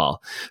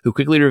Cristobal, who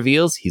quickly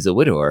reveals he's a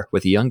widower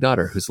with a young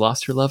daughter who's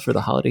lost her love for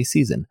the holiday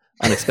season.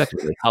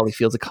 Unexpectedly, Holly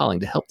feels a calling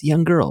to help the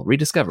young girl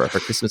rediscover her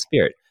Christmas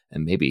spirit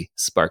and maybe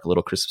spark a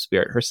little Christmas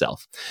spirit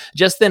herself.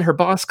 Just then, her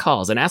boss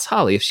calls and asks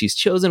Holly if she's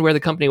chosen where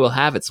the company will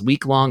have its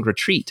week-long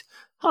retreat.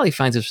 Holly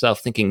finds herself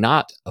thinking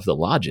not of the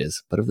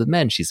lodges, but of the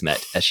men she's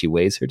met as she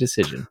weighs her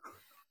decision.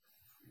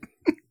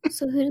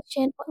 So who did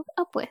she end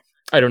up with?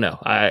 I don't know.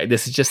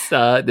 This is just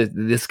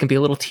this can be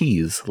a little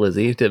tease,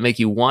 Lizzie, to make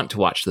you want to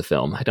watch the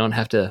film. I don't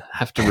have to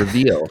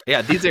reveal.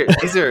 Yeah, these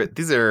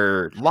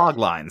are log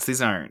lines.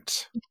 These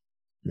aren't.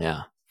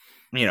 Yeah.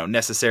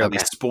 Necessarily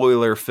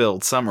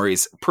spoiler-filled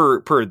summaries per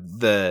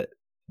the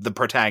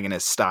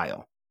protagonist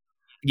style.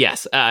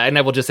 Yes, and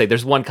I will just say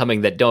there's one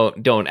coming that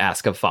don't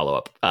ask a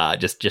follow-up.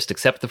 Just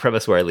accept the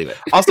premise where I leave it.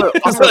 Also,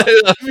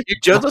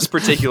 Joseph's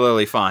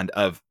particularly fond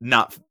of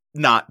not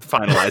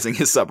finalizing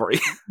his summary.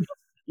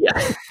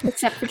 Yeah,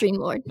 except for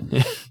Dreamlord.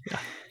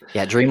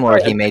 Yeah,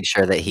 Dreamlord, he made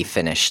sure that he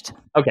finished.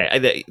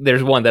 Okay,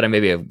 there's one that I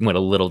maybe went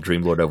a little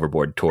Dreamlord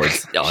overboard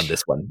towards on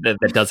this one. That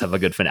does have a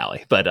good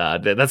finale, but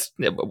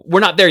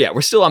we're not there yet.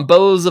 We're still on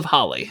Bows of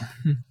Holly.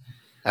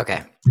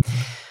 Okay.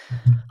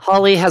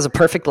 Holly has a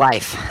perfect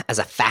life as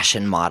a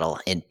fashion model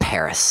in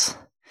Paris.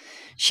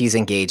 She's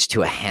engaged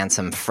to a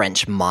handsome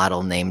French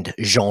model named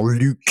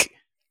Jean-Luc.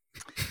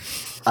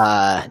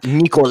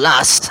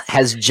 Nicolas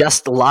has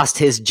just lost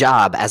his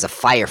job as a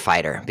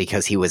firefighter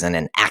because he was in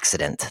an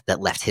accident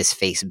that left his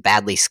face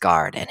badly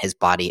scarred and his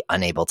body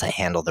unable to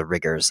handle the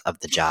rigors of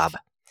the job.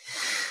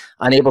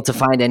 Unable to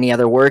find any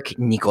other work,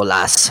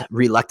 Nicolas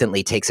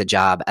reluctantly takes a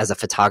job as a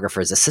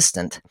photographer's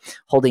assistant,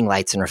 holding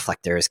lights and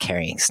reflectors,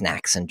 carrying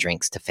snacks and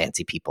drinks to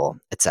fancy people,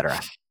 etc.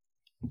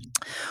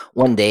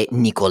 One day,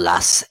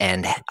 Nicolas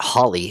and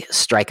Holly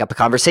strike up a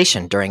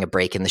conversation during a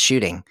break in the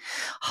shooting.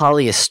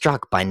 Holly is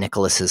struck by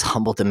Nicolas's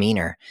humble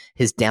demeanor,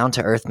 his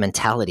down-to-earth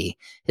mentality,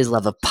 his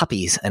love of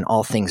puppies and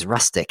all things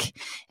rustic,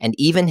 and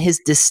even his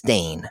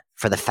disdain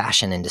for the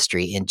fashion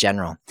industry in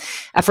general.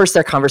 At first,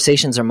 their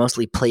conversations are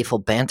mostly playful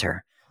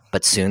banter.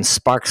 but soon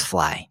sparks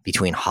fly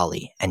between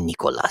Holly and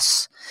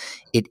Nicholas.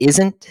 It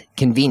isn't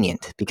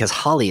convenient because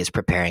Holly is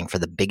preparing for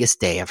the biggest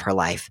day of her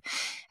life,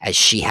 as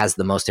she has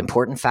the most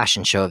important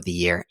fashion show of the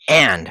year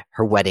and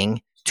her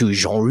wedding to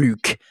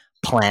Jean-Luc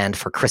planned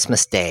for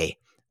Christmas Day.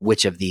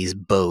 Which of these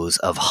bows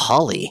of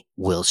Holly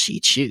will she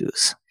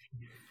choose?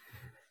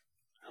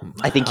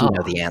 I think you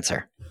know the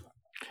answer.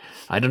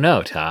 I don't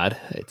know, Todd.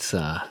 It's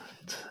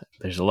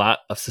there's a lot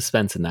of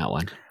suspense in that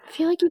one. I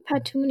feel like you've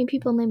had too many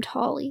people named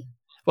Holly.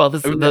 Well, the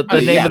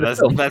name of the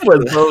film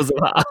was Bows of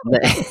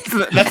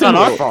Holly. That's not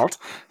our fault.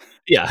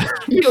 Yeah,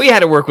 we had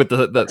to work with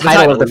the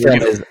title of the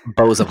film is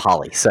Bows of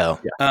Holly. So,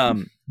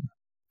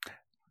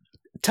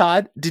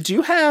 Todd, did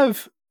you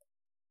have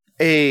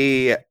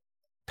a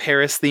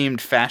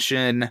Paris-themed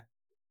fashion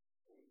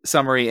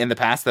summary in the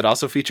past that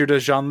also featured a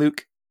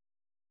Jean-Luc?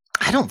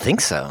 I don't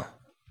think so.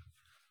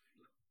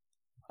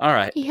 All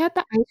right. He had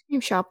the ice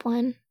cream shop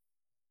one.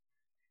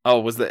 Oh,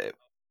 was the?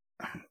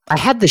 I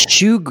had the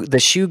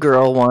shoe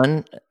girl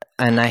one,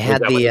 and I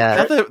had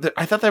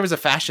I thought there was a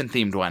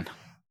fashion-themed one.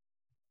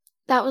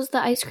 That was the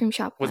ice cream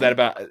shop. Was one. that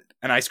about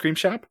an ice cream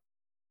shop?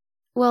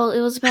 Well,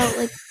 it was about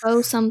like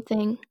Bo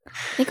something. I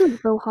think it was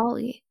Bo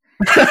Holly.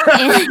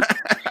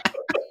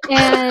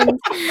 And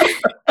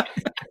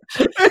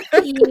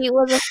he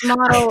was a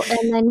model,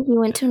 and then he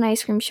went to an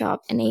ice cream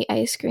shop and ate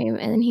ice cream,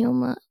 and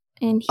then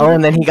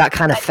and then he got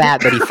kind of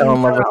fat, but he fell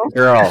in love with the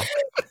girl.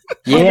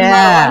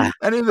 Yeah,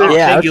 I knew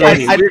that.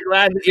 Okay. We're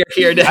glad that you're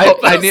here to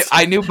help us.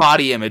 I knew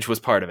body image was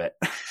part of it.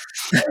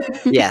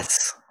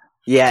 Yes,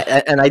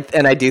 yeah, and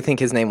I do think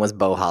his name was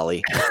Bo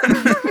Holly.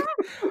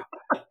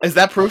 Is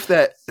that proof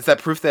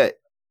that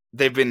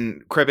they've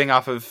been cribbing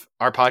off of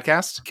our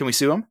podcast? Can we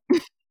sue them?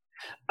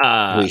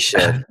 We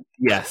should.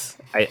 Yes,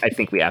 I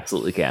think we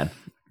absolutely can.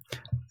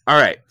 All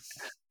right.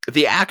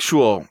 The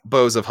actual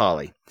Bows of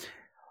Holly.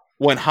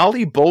 When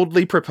Holly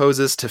boldly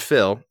proposes to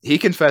Phil, he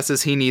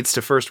confesses he needs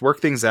to first work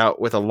things out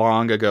with a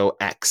long-ago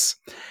ex.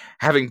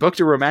 Having booked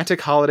a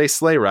romantic holiday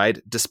sleigh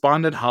ride,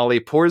 despondent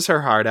Holly pours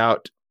her heart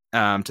out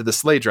to the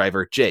sleigh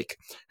driver, Jake,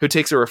 who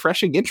takes a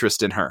refreshing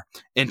interest in her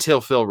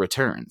until Phil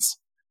returns.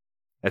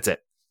 That's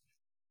it.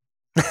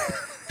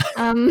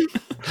 All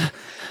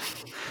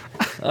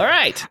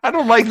right. I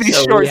don't like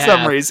these short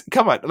summaries.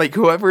 Come on. Like,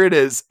 whoever it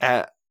is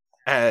at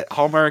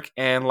Hallmark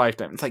and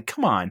Lifetime, it's like,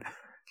 come on.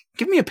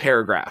 Give me a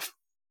paragraph.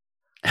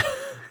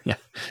 Yeah.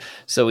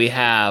 So we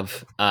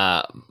have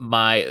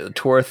my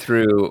tour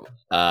through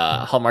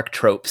Hallmark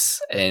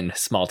tropes in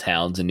small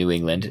towns in New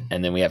England,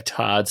 and then we have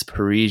Todd's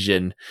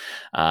Parisian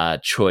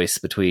choice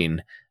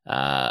between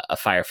a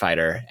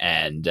firefighter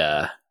and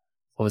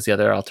what was the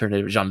other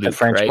alternative? Jean-Luc, a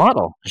French right?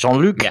 model,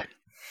 Jean-Luc. Yeah.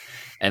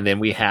 And then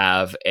we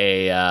have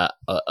a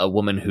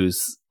woman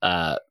whose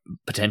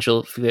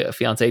potential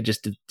fiance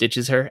just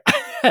ditches her,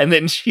 and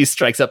then she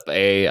strikes up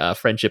a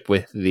friendship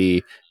with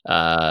the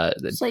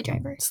sleigh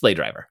driver. Sleigh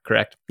driver,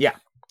 correct? Yeah.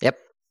 Yep.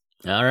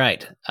 All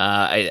right.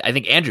 I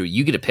think Andrew,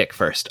 you get a pick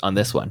first on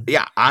this one.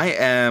 Yeah, I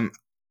am.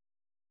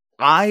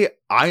 I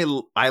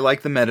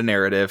like the meta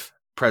narrative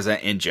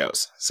present in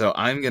Joe's, so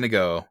I'm gonna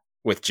go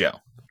with Joe.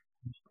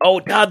 Oh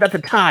God, that's a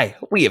tie.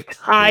 We have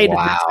tied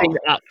this thing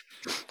up.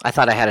 I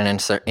thought I had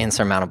an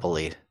insurmountable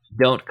lead.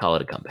 Don't call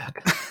it a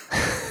comeback.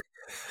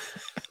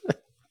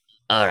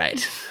 All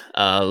right,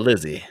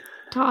 Lizzie.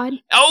 Todd.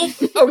 Oh,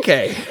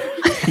 okay.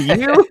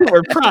 You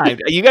were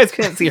primed. You guys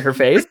can't see her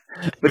face,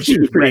 but she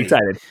was pretty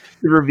excited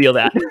to reveal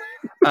that.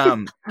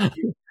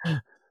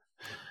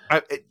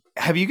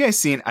 Have you guys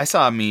seen? I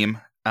saw a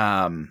meme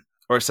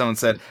where someone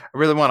said, "I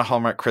really want a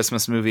Hallmark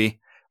Christmas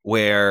movie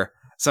where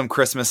some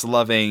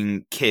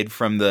Christmas-loving kid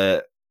from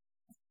the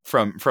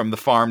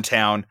farm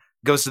town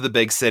goes to the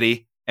big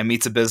city and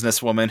meets a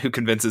businesswoman who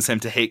convinces him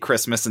to hate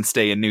Christmas and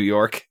stay in New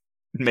York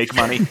and make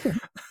money."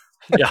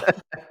 Yeah.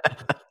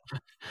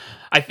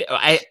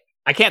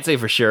 I can't say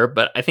for sure,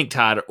 but I think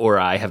Todd or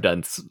I have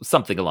done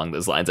something along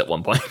those lines at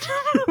one point.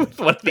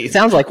 It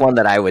sounds like one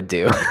that I would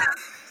do.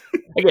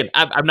 Again,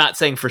 I'm not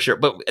saying for sure,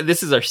 but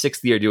this is our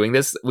 6th year doing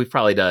this. We've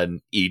probably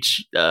done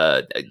each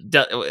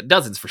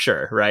dozens for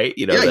sure, right?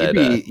 You know,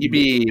 yeah, you'd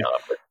be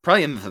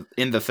probably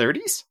in the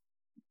 30s.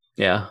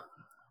 Yeah,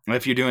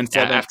 if you're doing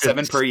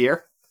seven per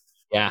year.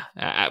 Yeah,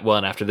 well,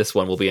 and after this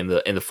one, we'll be in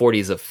the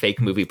 40s of fake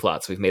movie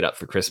plots we've made up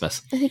for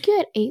Christmas. I think you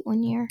had 8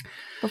 one year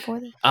before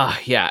this.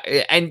 Yeah,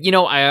 and you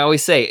know, I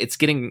always say it's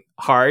getting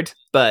hard,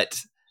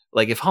 but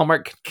like if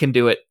Hallmark can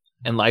do it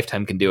and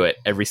Lifetime can do it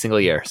every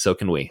single year, so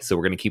can we. So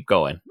we're gonna keep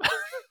going.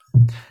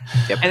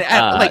 Yep.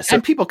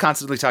 And people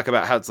constantly talk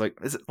about how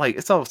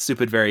it's all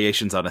stupid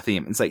variations on a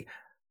theme. It's like,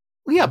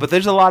 well, yeah, but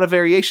there's a lot of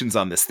variations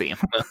on this theme.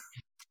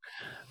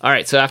 All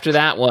right, so after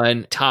that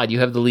one, Todd, you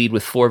have the lead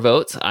with 4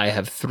 votes. I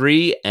have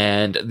 3,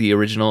 and the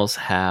originals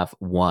have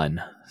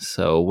 1.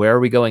 So where are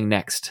we going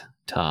next,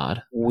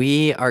 Todd?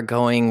 We are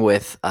going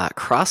with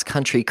Cross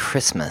Country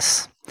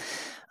Christmas.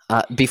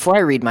 Before I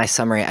read my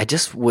summary, I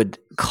just would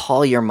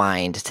call your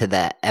mind to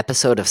that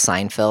episode of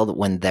Seinfeld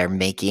when they're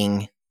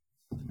making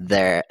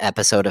their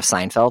episode of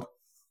Seinfeld.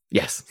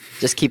 Yes.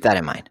 Just keep that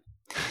in mind.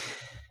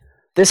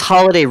 This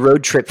holiday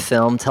road trip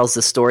film tells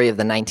the story of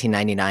the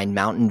 1999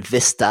 Mountain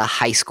Vista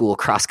High School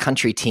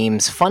cross-country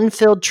team's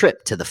fun-filled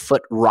trip to the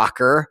Foot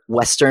Rocker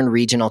Western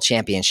Regional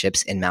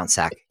Championships in Mount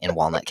Sac in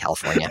Walnut,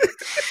 California.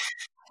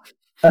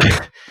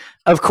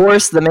 Of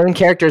course, the main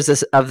characters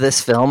of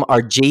this film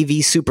are JV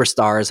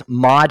superstars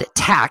Maud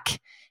Tack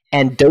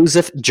and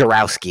Joseph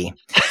Jarowski,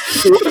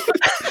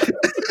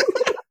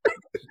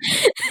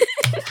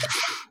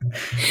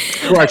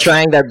 who are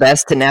trying their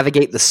best to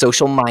navigate the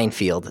social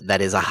minefield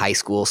that is a high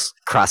school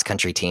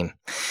cross-country team.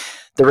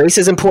 The race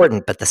is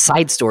important, but the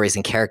side stories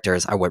and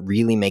characters are what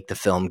really make the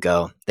film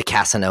go. The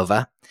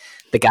Casanova,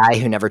 the guy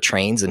who never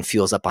trains and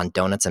fuels up on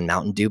donuts and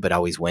Mountain Dew but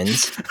always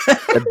wins,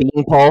 the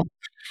Beanpole,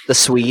 the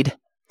Swede,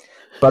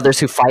 brothers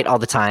who fight all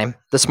the time,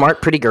 the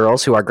smart, pretty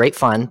girls who are great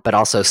fun but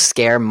also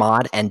scare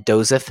Maud and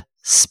Joseph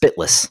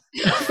spitless.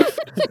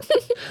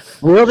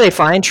 Will they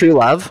find true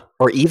love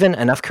or even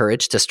enough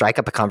courage to strike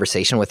up a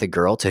conversation with a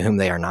girl to whom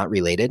they are not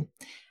related?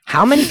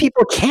 How many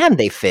people can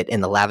they fit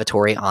in the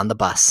lavatory on the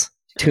bus?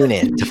 Tune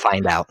in to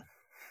find out.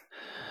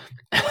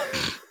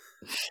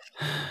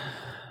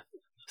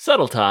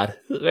 Subtle, Todd.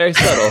 Very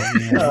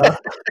subtle.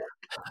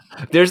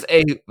 There's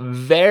a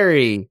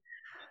very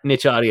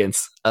niche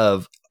audience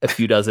of a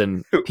few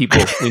dozen people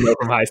we know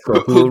from high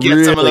school who get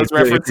really, some of those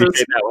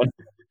references. That one.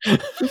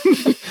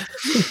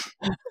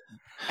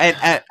 And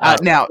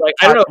now, like,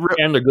 I don't know if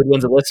Chandler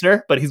Goodwin's a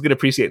listener, but he's going to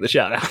appreciate the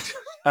shout out.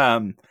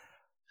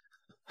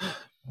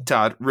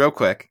 Todd, real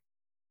quick.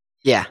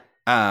 Yeah.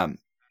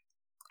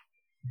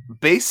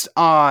 Based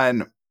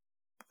on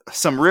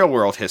some real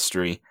world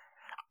history,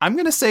 I'm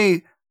going to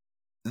say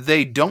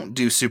they don't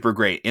do super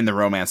great in the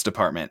romance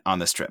department on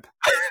this trip.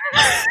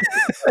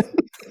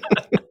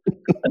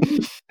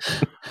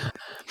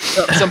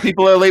 Some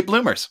people are late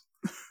bloomers.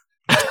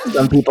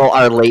 Some people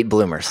are late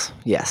bloomers.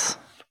 Yes.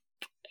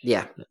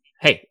 Yeah.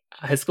 Hey,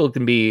 high school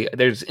can be,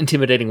 there's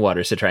intimidating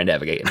waters to try and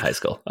navigate in high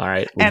school. All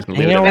right. And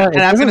you know what? It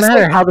doesn't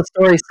matter how the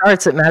story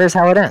starts. It matters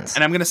how it ends.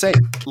 And I'm going to say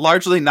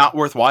largely not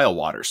worthwhile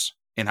waters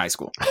in high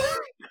school.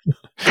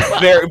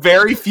 Very,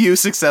 very few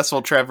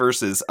successful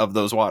traverses of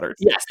those waters.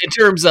 Yes. In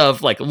terms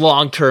of like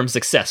long-term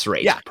success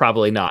rate,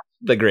 probably not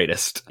the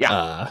greatest.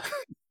 Yeah.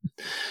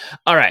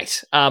 All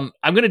right. I'm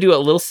going to do a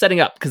little setting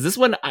up because this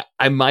one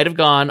I might have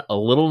gone a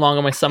little long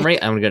on my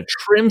summary. I'm going to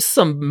trim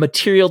some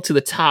material to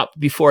the top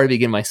before I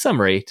begin my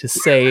summary to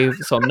save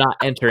so I'm not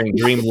entering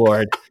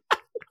Dreamlord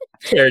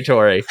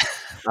territory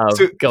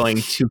of going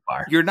too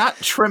far. You're not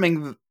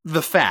trimming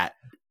the fat.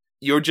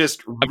 You're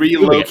just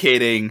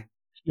relocating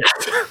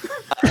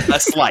a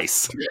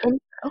slice.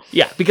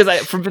 Yeah, because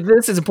for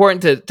this is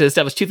important to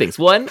establish two things.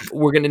 One,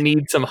 we're going to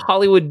need some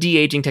Hollywood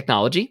de-aging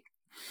technology.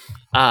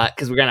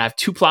 Because we're going to have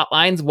two plot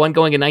lines, one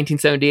going in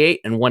 1978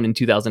 and one in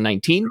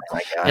 2019. Oh my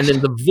gosh. And then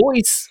the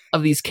voice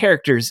of these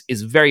characters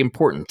is very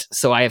important.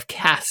 So I have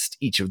cast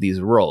each of these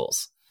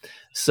roles.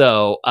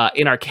 So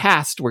in our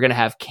cast, we're going to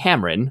have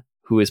Cameron,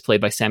 who is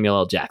played by Samuel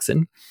L.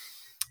 Jackson.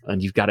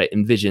 And you've got to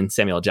envision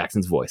Samuel L.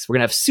 Jackson's voice. We're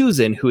going to have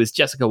Susan, who is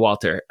Jessica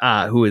Walter,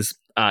 who is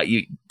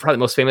probably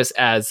most famous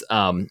as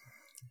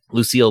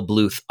Lucille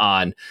Bluth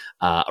on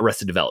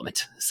Arrested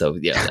Development. So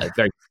yeah, a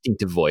very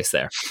distinctive voice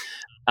there.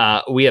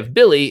 We have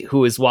Billy,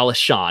 who is Wallace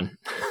Shawn,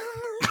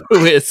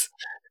 who is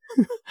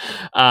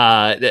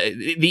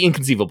the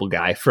inconceivable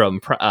guy from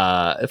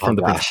The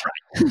Princess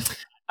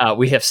Bride.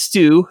 We have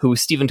Stu, who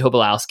is Stephen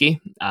Tobolowsky,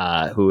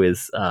 who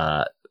is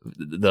the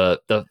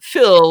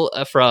Phil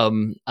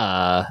from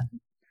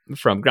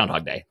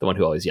Groundhog Day, the one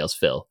who always yells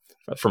Phil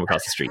from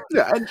across the street.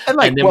 Yeah, and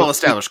like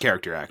well-established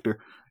character actor.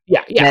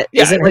 Yeah.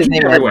 Isn't his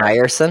name Ned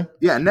Ryerson?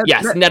 Yeah,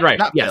 Ned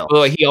Ryerson. Yes,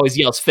 well, he always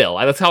yells Phil.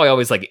 That's how I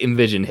always like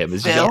envision him.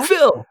 Is just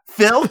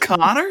Phil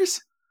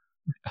Connors.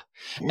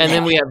 And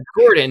then we have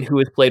Gordon, who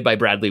is played by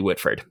Bradley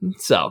Whitford.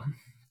 So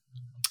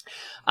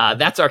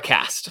that's our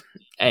cast.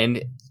 And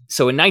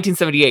so in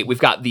 1978, we've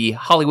got the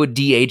Hollywood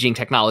de-aging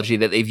technology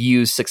that they've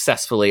used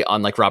successfully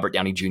on like Robert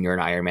Downey Jr. in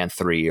Iron Man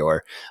 3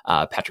 or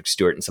Patrick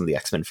Stewart in some of the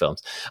X-Men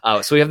films.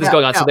 So we have this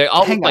going on. So they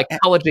all look like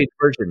college-age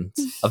versions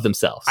of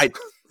themselves.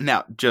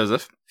 Now,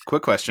 Joseph,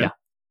 quick question.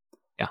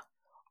 Yeah.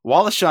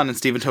 Wallace Shawn and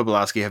Stephen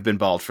Tobolowsky have been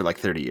bald for like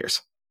 30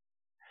 years.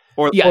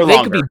 Or they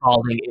longer. could be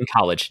balding in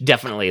college.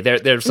 Definitely.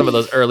 There's some of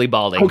those early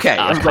balding. Okay.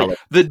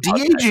 The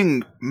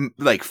de-aging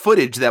like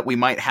footage that we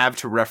might have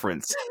to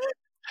reference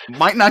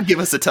might not give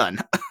us a ton.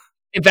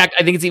 In fact,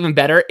 I think it's even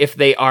better if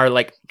they are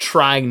like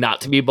trying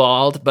not to be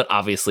bald, but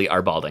obviously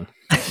are balding.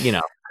 You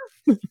know,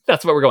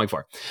 that's what we're going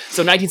for.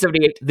 So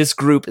 1978, this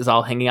group is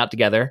all hanging out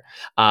together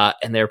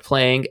and they're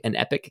playing an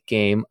epic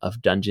game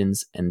of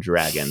Dungeons and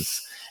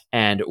Dragons.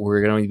 And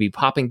we're going to be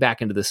popping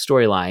back into the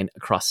storyline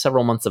across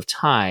several months of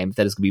time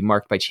that is going to be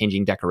marked by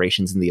changing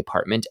decorations in the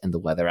apartment and the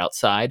weather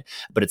outside.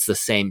 But it's the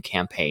same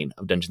campaign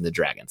of Dungeons and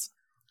Dragons.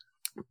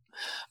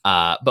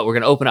 But we're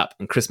going to open up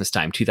in Christmas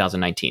time,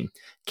 2019.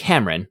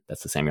 Cameron,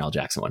 that's the Samuel L.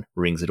 Jackson one,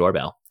 rings the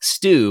doorbell.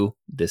 Stu,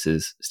 this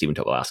is Stephen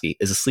Tobolowsky,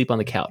 is asleep on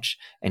the couch,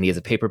 and he has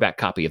a paperback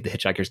copy of The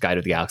Hitchhiker's Guide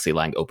to the Galaxy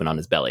lying open on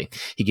his belly.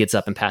 He gets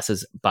up and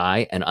passes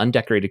by an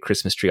undecorated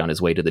Christmas tree on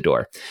his way to the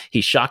door.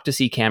 He's shocked to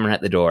see Cameron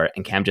at the door,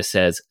 and Cam just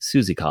says,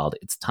 Susie called,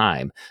 it's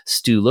time.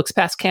 Stu looks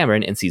past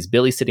Cameron and sees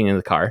Billy sitting in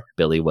the car.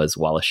 Billy was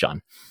Wallace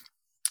Shawn.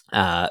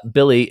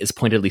 Billy is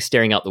pointedly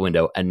staring out the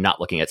window and not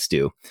looking at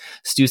Stu.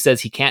 Stu says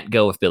he can't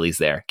go if Billy's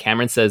there.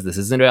 Cameron says this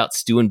isn't about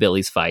Stu and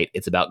Billy's fight.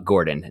 It's about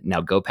Gordon.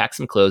 Now go pack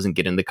some clothes and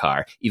get in the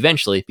car.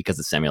 Eventually, because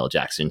of Samuel L.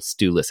 Jackson,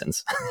 Stu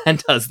listens and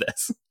does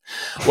this.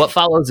 What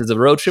follows is a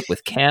road trip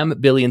with Cam,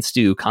 Billy, and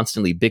Stu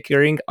constantly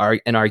bickering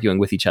and arguing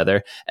with each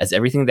other, as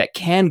everything that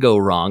can go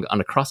wrong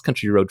on a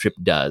cross-country road trip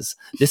does.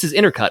 This is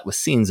intercut with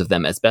scenes of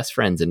them as best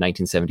friends in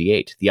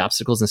 1978. The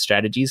obstacles and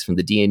strategies from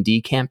the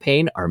D&D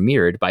campaign are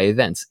mirrored by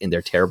events in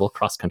their terrible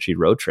cross-country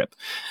road trip.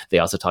 They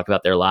also talk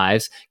about their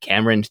lives.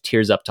 Cameron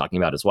tears up talking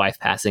about his wife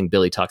passing.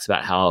 Billy talks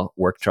about how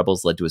work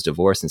troubles led to his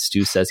divorce, and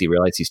Stu says he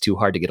realized he's too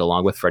hard to get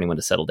along with for anyone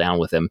to settle down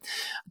with him.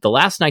 The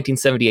last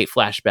 1978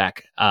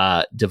 flashback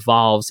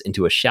devolves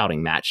into a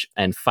shouting match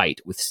and fight,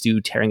 with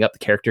Stu tearing up the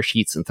character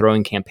sheets and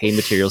throwing campaign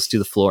materials to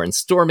the floor and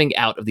storming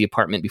out of the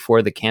apartment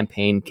before the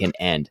campaign can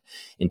end.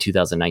 In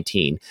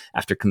 2019,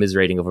 after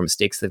commiserating over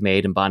mistakes they've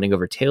made and bonding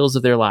over tales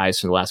of their lives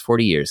from the last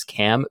 40 years,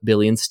 Cam,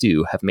 Billy, and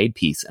Stu have made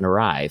peace and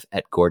arrive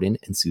at Gordon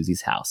and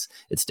Susie's house.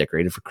 It's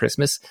decorated for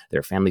Christmas. There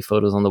are family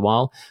photos on the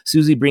wall.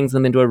 Susie brings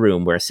them into a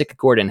room where a sick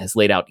Gordon has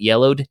laid out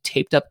yellowed,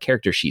 taped up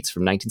character sheets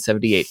from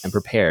 1978 and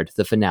prepared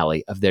the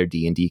finale of their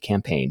D&D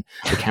campaign.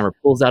 The camera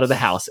pulls out of the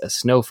house as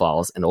snow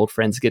falls and old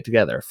friends get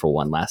together for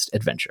one last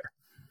adventure.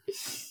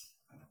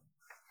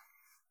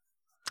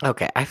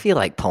 Okay, I feel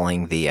like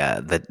pulling the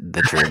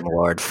Dream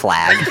Lord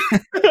flag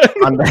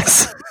on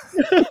this.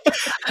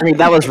 I mean,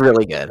 that was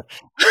really good.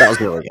 That was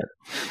really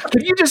good.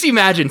 Can you just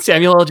imagine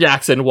Samuel L.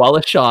 Jackson,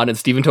 Wallace Shawn, and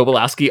Stephen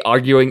Tobolowsky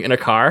arguing in a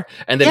car,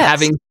 and then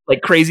having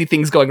like crazy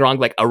things going wrong,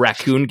 like a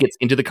raccoon gets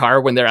into the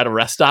car when they're at a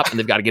rest stop, and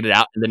they've got to get it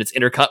out, and then it's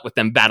intercut with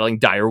them battling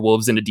dire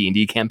wolves in a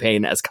D&D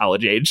campaign as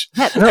college age.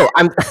 Yeah, no,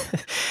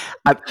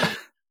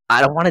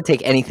 I don't want to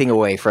take anything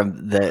away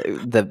from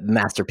the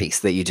masterpiece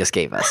that you just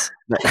gave us.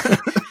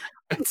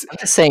 I'm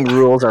just saying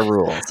rules are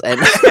rules,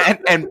 and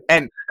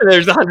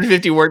there's a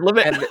 150 word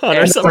limit and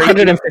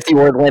 150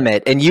 word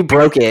limit, and you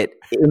broke it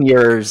in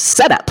your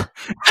setup.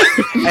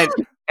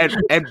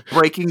 and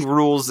breaking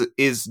rules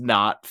is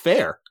not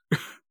fair.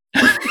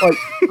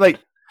 like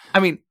I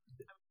mean,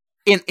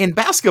 in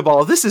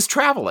basketball, this is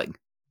traveling,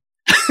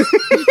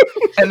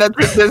 and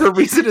there's a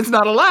reason it's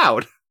not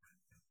allowed.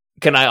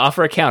 Can I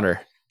offer a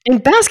counter? In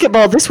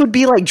basketball, this would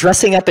be like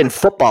dressing up in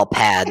football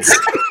pads.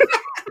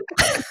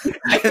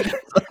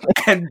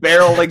 and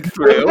barreling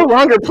through.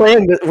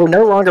 We're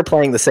no longer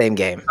playing the same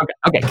game.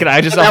 Okay. Can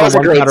I just offer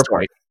one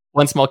counterpoint?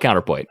 One small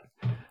counterpoint.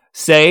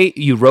 Say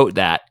you wrote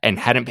that and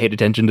hadn't paid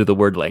attention to the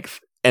word length,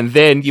 and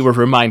then you were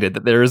reminded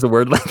that there is a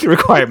word length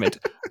requirement.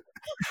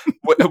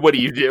 What do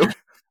you do?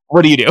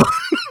 What do you do?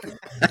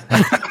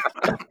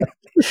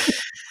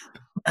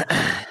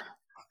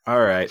 All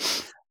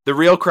right. The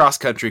real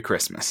cross-country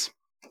Christmas.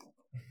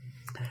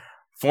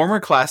 Former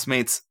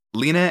classmates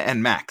Lena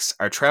and Max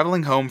are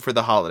traveling home for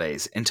the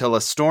holidays until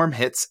a storm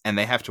hits and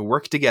they have to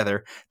work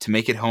together to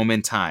make it home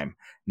in time,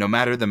 no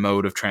matter the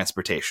mode of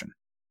transportation.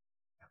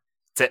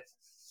 That's it.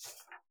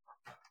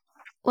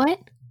 What?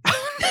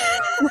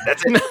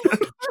 That's it.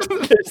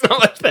 There's not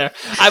much there.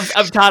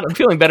 I'm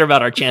feeling better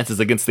about our chances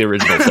against the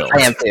original film.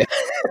 I am too.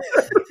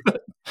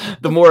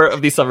 The more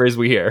of these summaries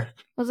we hear.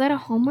 Was that a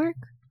homework?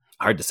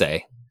 Hard to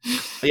say.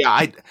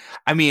 Yeah,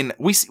 I mean,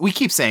 we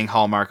keep saying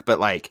Hallmark, but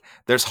like,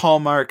 there's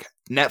Hallmark.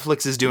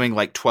 Netflix is doing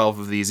like 12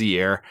 of these a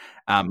year,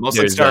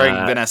 mostly starring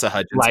Vanessa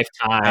Hudgens.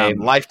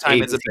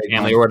 Lifetime is a big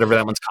family, or whatever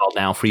that one's called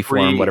now.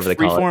 Freeform, whatever they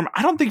call it.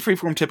 I don't think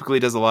Freeform typically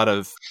does a lot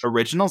of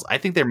originals. I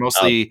think they're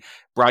mostly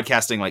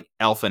broadcasting like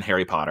Elf and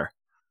Harry Potter.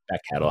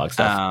 That catalog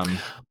stuff.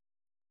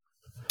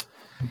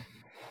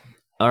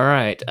 All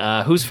right.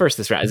 Who's first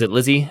this round? Is it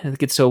Lizzie that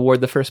gets to award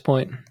the first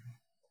point?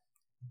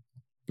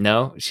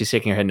 No? She's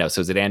shaking her head no.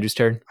 So is it Andrew's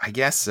turn? I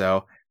guess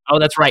so. Oh,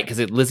 that's right, because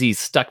Lizzie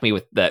stuck me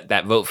with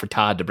that vote for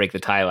Todd to break the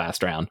tie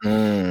last round.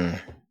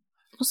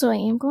 So I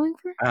am going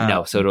for?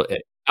 No, so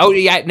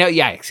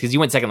because you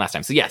went second last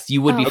time. So yes,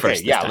 you would be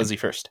first. Yeah, Lizzie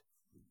first.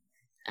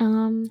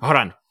 Hold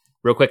on,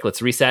 real quick.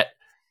 Let's reset.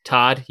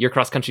 Todd, your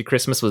cross country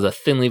Christmas was a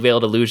thinly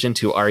veiled allusion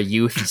to our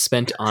youth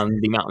spent on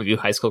the Mountain View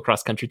High School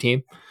cross country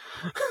team.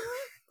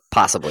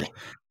 Possibly.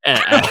 And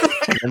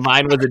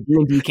mine was a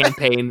D&D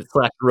campaign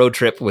 / road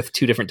trip with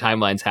two different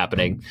timelines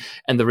happening,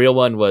 and the real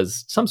one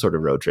was some sort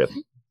of road trip.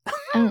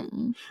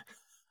 All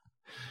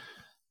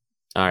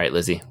right,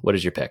 Lizzie, what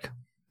is your pick?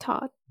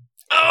 Todd.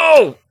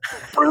 Oh,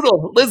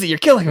 brutal. Lizzie, you're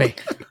killing me.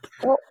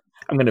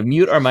 I'm going to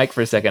mute our mic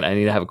for a second. I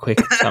need to have a quick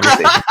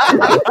conversation.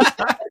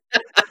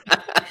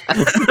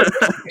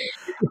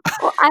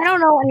 Well, I don't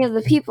know any of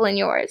the people in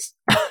yours.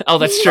 Oh,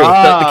 that's true.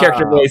 The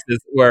character voices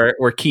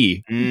were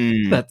key.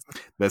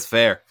 That's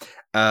fair.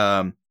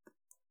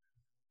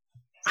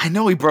 I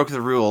know he broke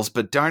the rules,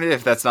 but darn it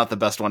if that's not the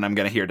best one I'm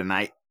going to hear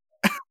tonight.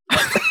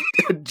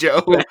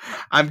 Joe,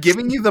 I'm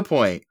giving you the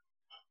point.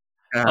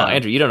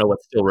 Andrew, you don't know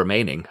what's still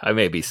remaining. I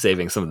may be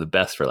saving some of the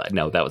best for that.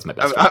 No, that was my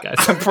best one, guys.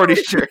 I'm pretty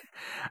sure.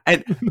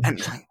 And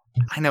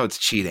I know it's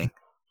cheating,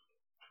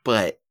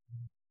 but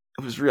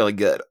it was really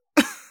good.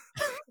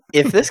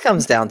 If this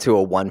comes down to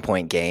a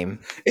 1-point game,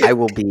 I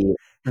will be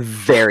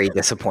very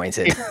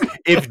disappointed.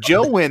 If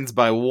Joe wins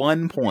by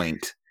 1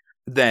 point,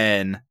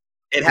 then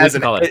it has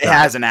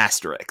an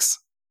asterisk.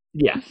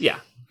 Yeah.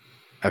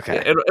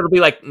 Okay. It'll be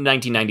like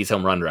 1990s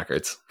home run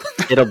records.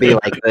 It'll be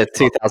like the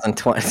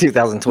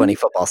 2020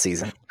 football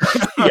season.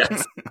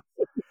 Yes.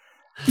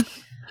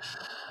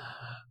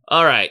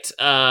 All right. So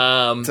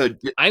I'm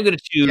going to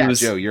choose. Yeah,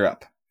 Joe, you're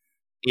up.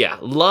 Yeah,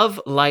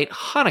 Love Light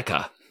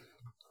Hanukkah.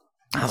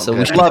 Oh, so good.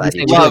 we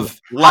should Love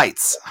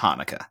Lights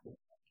Hanukkah.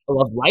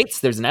 Love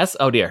Lights. There's an S.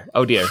 Oh dear.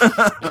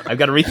 I've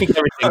got to rethink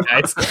everything,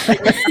 guys.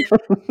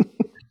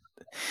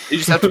 You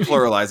just have to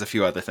pluralize a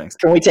few other things.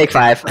 Can we take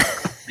 5?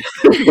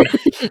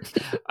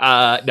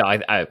 No,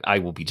 I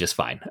will be just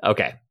fine.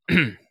 Okay.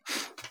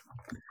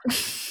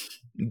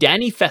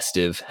 Danny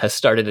Festive has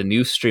started a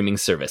new streaming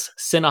service,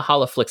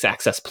 Cineholiflix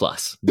Access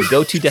Plus, the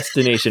go-to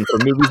destination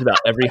for movies about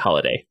every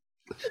holiday.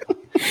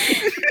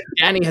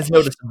 Danny has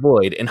noticed a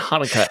void in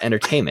Hanukkah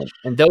entertainment,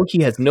 and though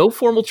he has no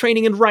formal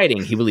training in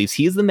writing, he believes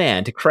he is the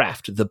man to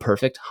craft the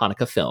perfect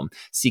Hanukkah film.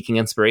 Seeking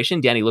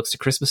inspiration, Danny looks to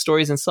Christmas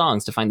stories and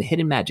songs to find the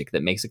hidden magic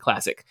that makes a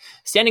classic.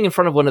 Standing in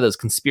front of one of those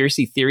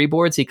conspiracy theory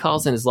boards, he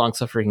calls in his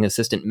long-suffering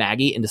assistant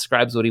Maggie and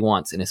describes what he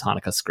wants in his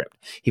Hanukkah script.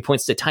 He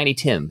points to Tiny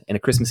Tim in A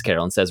Christmas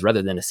Carol and says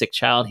rather than a sick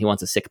child, he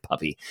wants a sick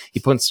puppy. He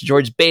points to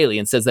George Bailey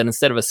and says that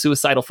instead of a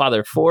suicidal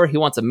father of 4, he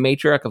wants a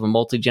matriarch of a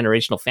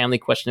multi-generational family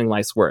questioning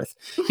life's worth.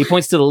 He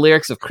points to the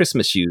lyrics of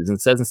Christmas Shoes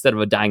and says instead of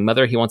a dying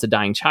mother, he wants a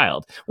dying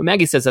child. When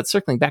Maggie says that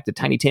circling back to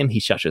Tiny Tim, he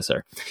shushes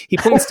her. He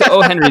points to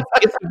O. Henry's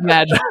Gift of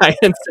Magi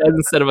and says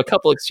instead of a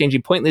couple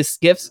exchanging pointless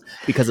gifts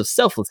because of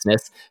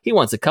selflessness, he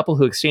wants a couple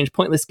who exchange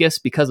pointless gifts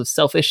because of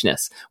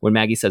selfishness. When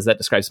Maggie says that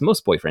describes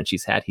most boyfriends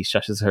she's had, he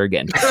shushes her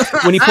again.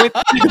 When he points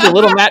to the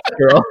little match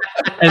girl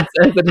and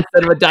says that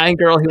instead of a dying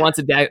girl, he wants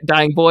a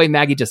dying boy,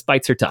 Maggie just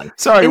bites her tongue.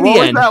 Sorry, what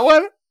was that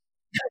one?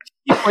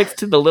 He points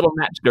to the little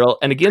match girl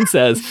and again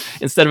says,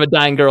 instead of a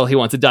dying girl, he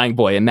wants a dying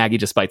boy, and Maggie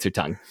just bites her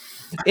tongue.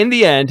 In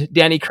the end,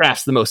 Danny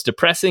crafts the most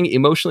depressing,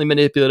 emotionally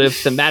manipulative,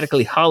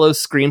 thematically hollow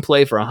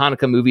screenplay for a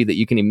Hanukkah movie that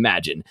you can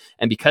imagine.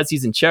 And because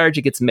he's in charge,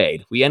 it gets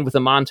made. We end with a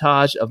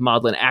montage of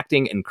maudlin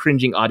acting and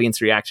cringing audience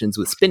reactions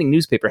with spinning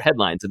newspaper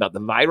headlines about the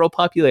viral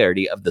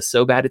popularity of the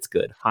So Bad It's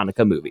Good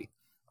Hanukkah movie.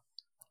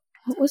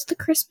 What was the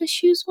Christmas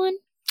Shoes one?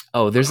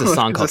 Oh, there's a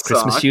song called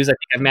Christmas song? Shoes. I think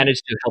I've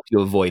managed to help you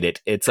avoid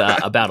it. It's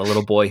about a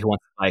little boy who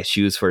wants to buy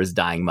shoes for his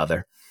dying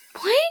mother.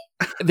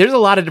 What? There's a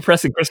lot of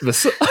depressing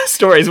Christmas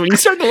stories when you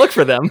start to look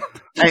for them.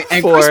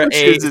 And for Christmas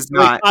Shoes is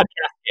not. podcast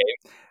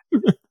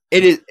game.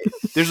 It is.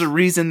 There's a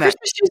reason that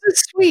Christmas Shoes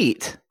is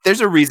sweet.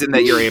 there's a reason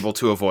that you're able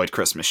to avoid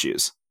Christmas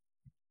Shoes.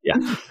 Yeah.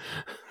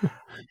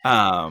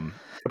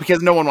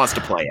 Because no one wants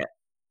to play it.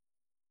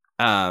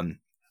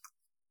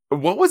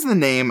 What was the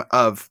name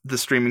of the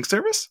streaming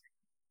service?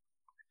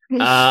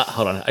 Hold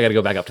on. I got to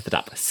go back up to the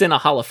top.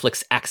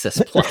 Cineholiflix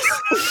Access Plus.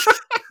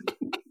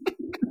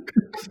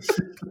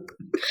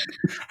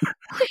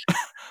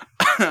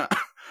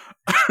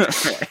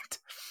 Right.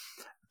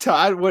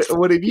 Todd,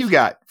 what have you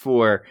got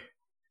for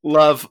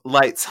Love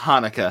Lights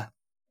Hanukkah?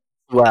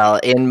 Well,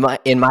 in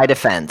my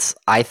defense,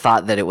 I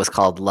thought that it was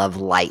called Love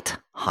Light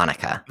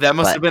Hanukkah. That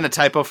must have been a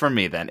typo from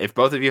me then. If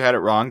both of you had it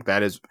wrong,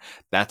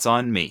 that's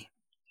on me.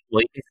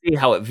 Well, you can see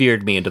how it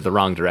veered me into the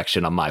wrong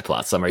direction on my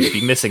plot summary. You'd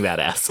be missing that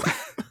S.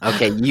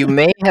 Okay, you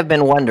may have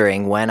been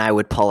wondering when I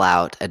would pull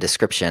out a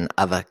description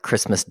of a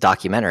Christmas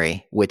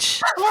documentary,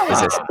 which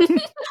is a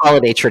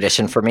holiday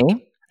tradition for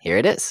me. Here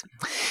it is.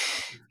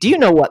 Do you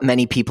know what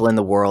many people in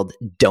the world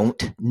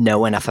don't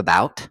know enough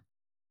about?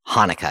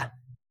 Hanukkah.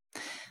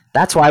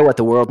 That's why what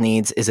the world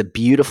needs is a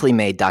beautifully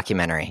made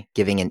documentary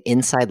giving an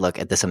inside look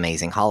at this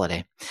amazing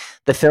holiday.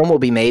 The film will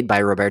be made by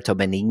Roberto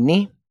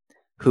Benigni,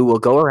 who will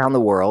go around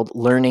the world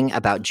learning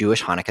about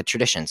Jewish Hanukkah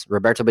traditions.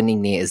 Roberto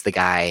Benigni is the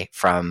guy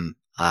from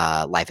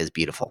Life is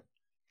Beautiful.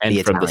 And from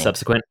Italian. the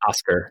subsequent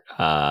Oscar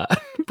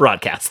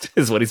broadcast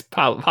is what he's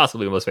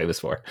possibly most famous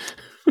for.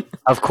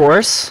 Of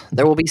course,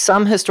 there will be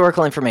some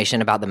historical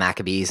information about the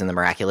Maccabees and the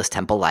miraculous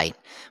temple light,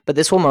 but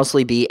this will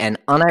mostly be an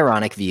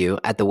unironic view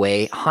at the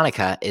way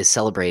Hanukkah is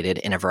celebrated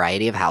in a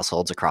variety of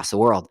households across the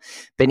world.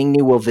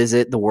 Benigni will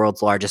visit the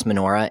world's largest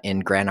menorah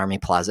in Grand Army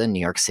Plaza in New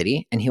York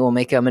City, and he will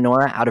make a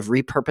menorah out of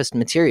repurposed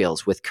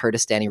materials with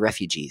Kurdistani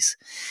refugees.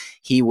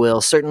 He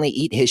will certainly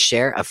eat his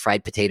share of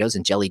fried potatoes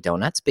and jelly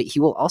donuts, but he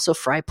will also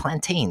fry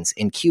plantains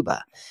in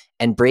Cuba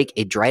and break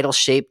a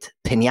dreidel-shaped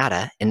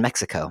piñata in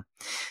Mexico.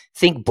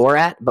 Think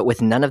Borat, but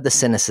with none of the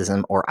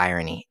cynicism or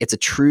irony. It's a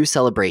true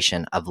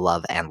celebration of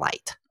love and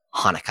light.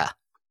 Hanukkah.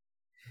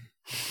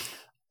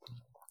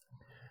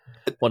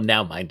 Well,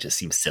 now mine just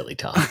seems silly,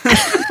 Tom.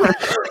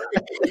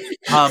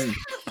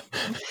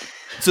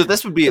 So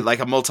this would be like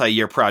a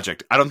multi-year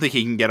project. I don't think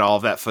he can get all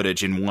of that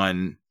footage in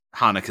one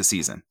Hanukkah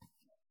season?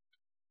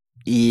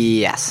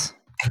 Yes.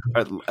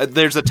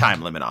 There's a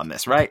time limit on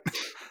this, right?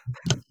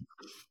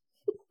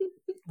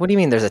 What do you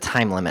mean there's a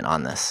time limit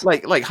on this?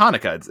 Like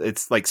Hanukkah,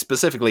 it's like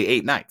specifically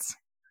 8 nights.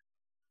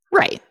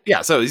 Right.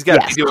 Yeah, so he's got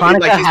to Yes, be doing Hanukkah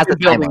like he's has been a time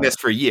building limit. this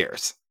for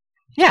years.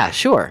 Yeah,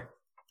 sure.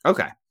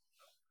 Okay.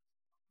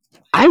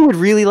 I would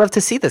really love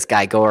to see this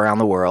guy go around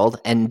the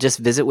world and just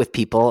visit with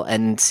people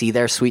and see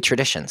their sweet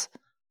traditions.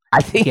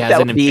 I think He has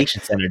that an would be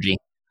infectious energy.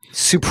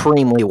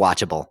 supremely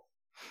watchable.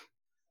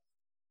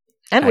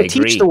 And I would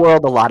teach agree. the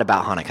world a lot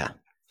about Hanukkah.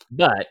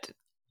 But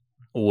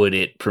would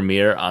it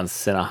premiere on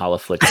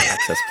Cineholiflix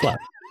Access Plus?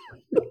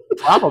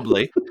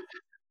 Probably.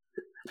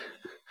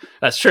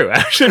 That's true.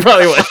 Actually,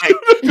 probably would.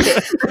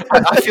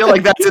 I feel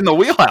like that's in the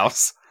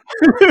wheelhouse.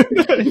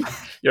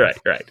 You're right.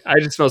 You're right. I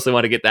just mostly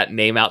want to get that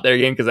name out there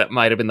again because that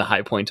might have been the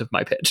high point of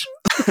my pitch.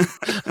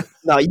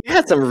 No, you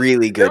had some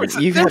really good.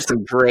 You've had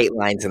some great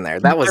lines in there.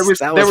 That was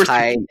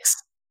high.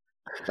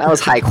 That was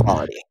high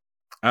quality.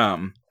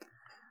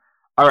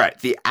 All right,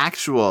 the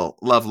actual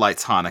Love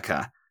Lights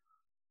Hanukkah.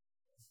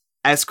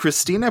 As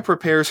Christina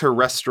prepares her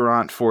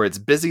restaurant for its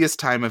busiest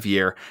time of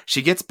year,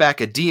 she gets back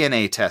a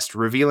DNA test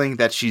revealing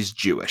that she's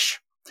Jewish.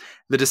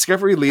 The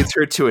discovery leads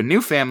her to a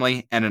new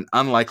family and an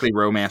unlikely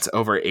romance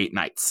over 8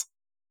 nights.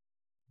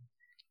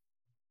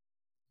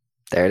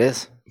 There it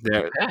is.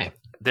 There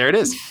it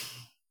is.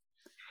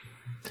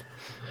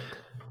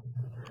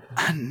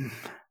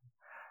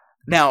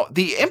 Now,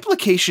 the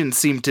implications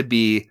seem to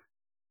be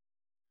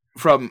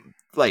from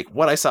like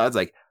what I saw. It's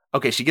like,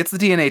 okay, she gets the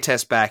DNA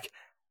test back,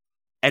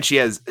 and she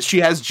has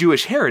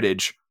Jewish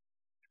heritage,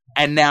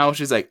 and now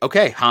she's like,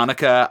 okay,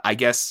 Hanukkah. I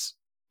guess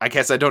I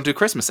don't do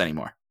Christmas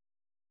anymore.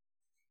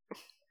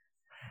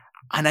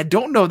 And I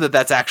don't know that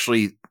that's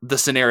actually the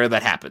scenario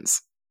that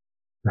happens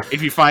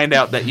if you find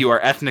out that you are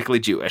ethnically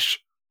Jewish.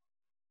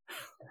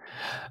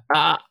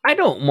 I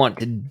don't want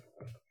to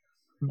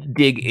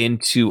dig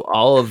into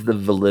all of the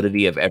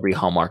validity of every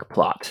Hallmark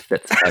plot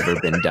that's ever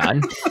been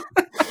done.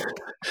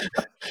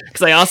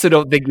 Because I also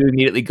don't think you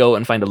immediately go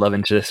and find a love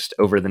interest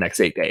over the next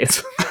 8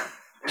 days.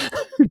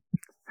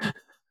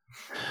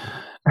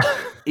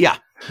 Yeah,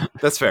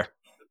 that's fair.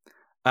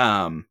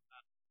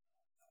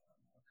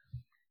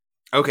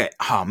 Okay.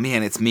 Oh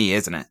man, it's me,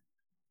 isn't it?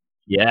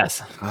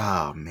 Yes.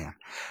 Oh man.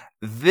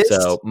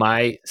 So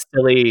my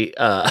silly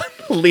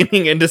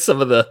leaning into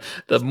some of the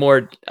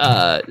more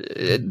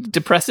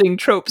depressing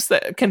tropes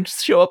that can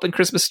show up in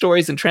Christmas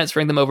stories and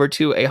transferring them over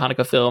to a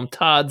Hanukkah film,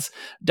 Todd's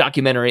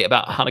documentary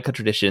about Hanukkah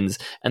traditions,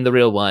 and the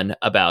real one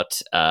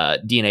about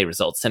DNA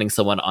results, sending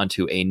someone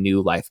onto a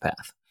new life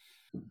path.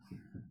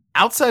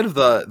 Outside of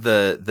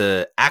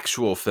the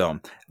actual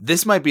film,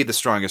 this might be the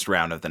strongest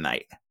round of the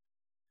night.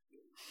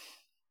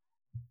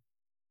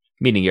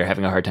 Meaning you're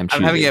having a hard time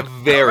choosing. I'm having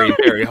a very,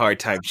 very hard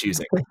time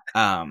choosing.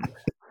 And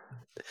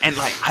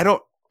like I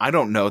don't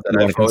know that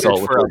I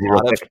voted for a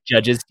lot of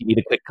judges. Do you need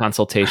a quick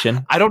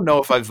consultation? I don't know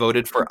if I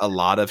voted for a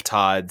lot of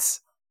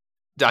Todd's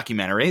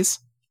documentaries.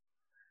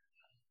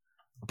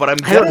 But I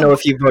don't know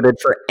if you voted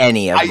for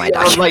any of my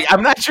documentaries. Like,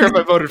 I'm not sure if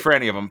I voted for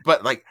any of them,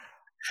 but like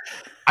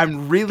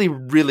I'm really,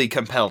 really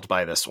compelled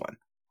by this one.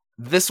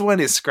 This one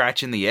is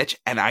scratching the itch,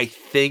 and I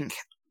think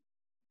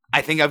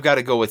I've got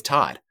to go with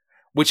Todd.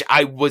 Which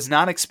I was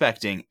not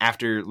expecting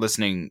after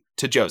listening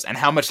to Joe's and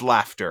how much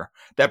laughter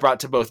that brought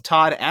to both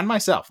Todd and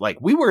myself.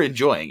 Like, we were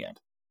enjoying it.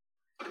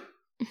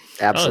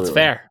 Absolutely. Oh, it's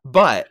fair.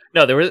 But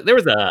no, there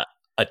was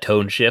a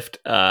tone shift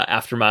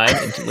after mine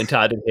when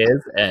Todd did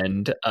his,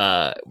 and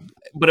I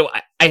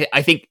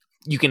think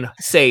you can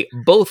say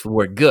both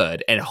were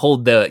good and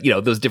hold the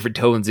those different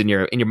tones in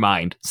your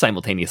mind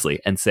simultaneously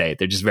and say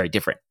they're just very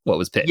different. What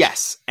was pitched?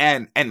 Yes,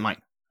 and like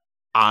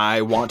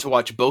I want to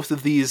watch both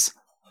of these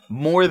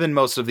more than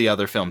most of the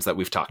other films that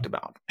we've talked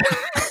about.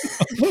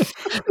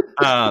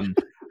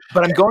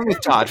 But I'm going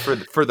with Todd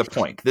for the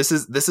point. This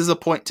is a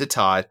point to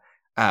Todd.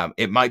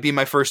 It might be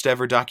my first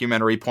ever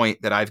documentary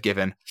point that I've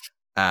given.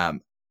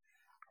 But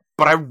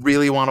I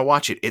really want to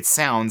watch it. It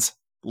sounds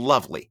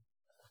lovely.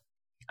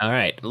 All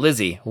right,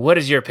 Lizzie, what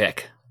is your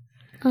pick?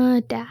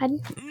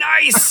 Dad.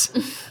 Nice.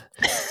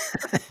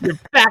 You're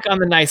back on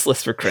the nice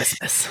list for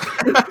Christmas.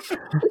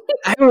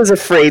 I was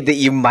afraid that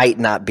you might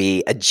not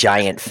be a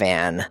giant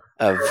fan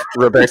of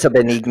Roberto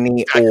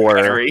Benigni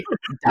or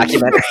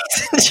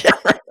documentaries in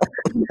general.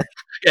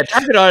 Yeah,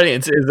 target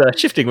audience is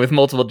shifting with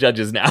multiple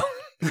judges now.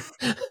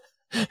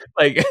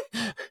 Like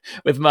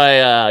with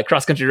my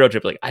cross-country road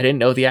trip, like I didn't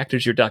know the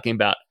actors you're talking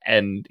about,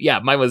 and yeah,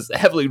 mine was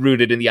heavily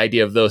rooted in the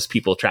idea of those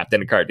people trapped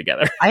in a car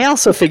together. I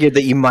also figured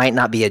that you might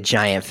not be a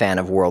giant fan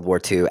of World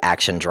War II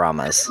action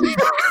dramas.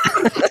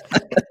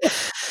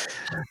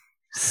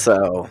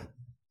 So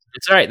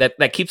it's all right.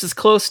 That keeps us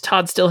close.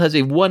 Todd still has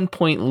a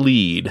 1-point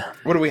lead.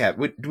 What do we have?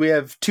 Do we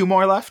have 2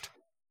 more left?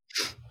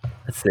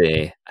 Let's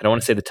see. I don't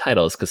want to say the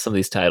titles because some of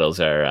these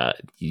titles are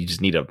you just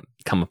need to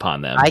come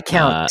upon them. I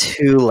count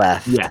 2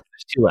 left. Yeah,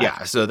 there's 2 left.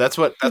 Yeah, so that's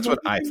what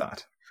I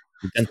thought.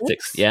 Then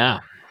 6.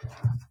 Yeah.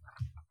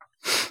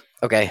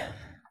 Okay,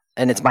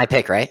 and it's my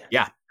pick, right?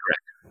 Yeah,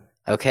 correct.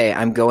 Okay,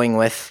 I'm going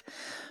with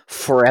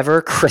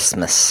Forever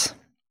Christmas.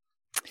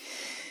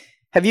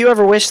 Have you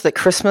ever wished that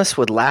Christmas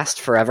would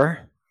last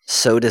forever?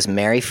 So does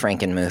Mary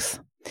Frankenmuth.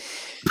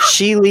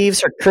 She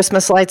leaves her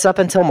Christmas lights up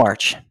until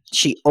March.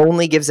 She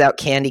only gives out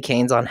candy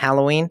canes on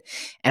Halloween,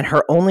 and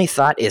her only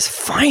thought is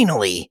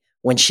finally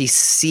when she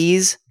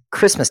sees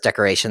Christmas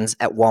decorations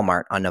at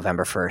Walmart on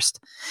November 1st.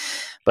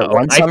 But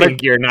one summer, I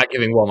think you're not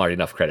giving Walmart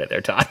enough credit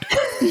there, Todd.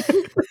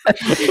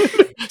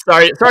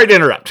 Sorry to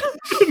interrupt.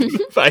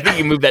 But I think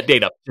you moved that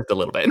date up just a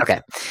little bit.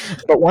 Okay.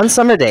 But one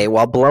summer day,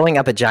 while blowing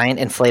up a giant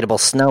inflatable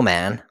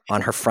snowman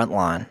on her front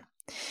lawn,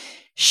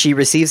 she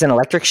receives an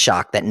electric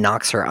shock that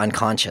knocks her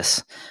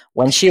unconscious.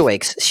 When she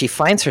awakes, she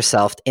finds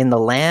herself in the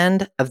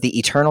land of the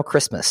eternal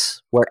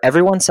Christmas, where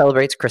everyone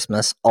celebrates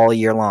Christmas all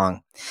year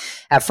long.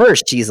 At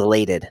first, she's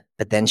elated,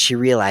 but then she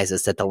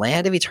realizes that the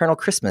land of eternal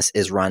Christmas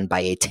is run by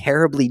a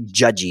terribly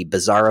judgy,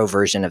 bizarro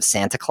version of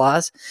Santa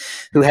Claus,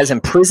 who has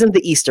imprisoned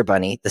the Easter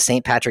Bunny, the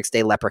St. Patrick's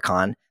Day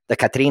leprechaun, the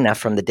Katrina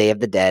from the Day of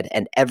the Dead,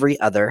 and every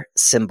other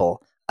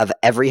symbol of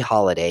every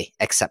holiday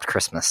except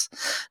Christmas.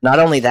 Not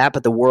only that,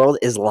 but the world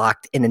is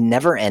locked in a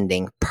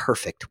never-ending,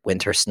 perfect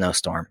winter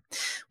snowstorm.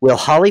 Will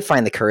Holly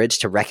find the courage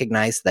to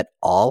recognize that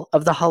all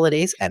of the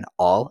holidays and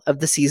all of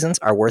the seasons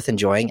are worth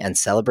enjoying and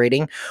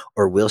celebrating,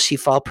 or will she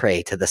fall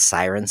prey to the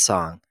siren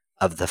song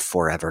of the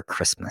Forever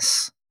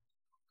Christmas?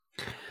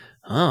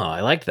 Oh,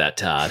 I liked that,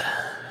 Todd.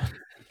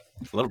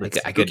 A little bit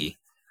I could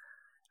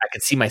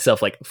see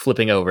myself like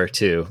flipping over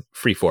to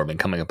Freeform and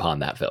coming upon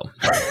that film.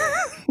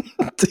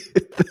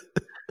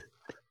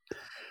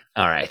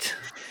 All right.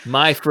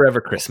 My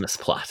Forever Christmas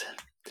plot.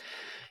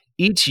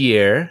 Each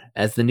year,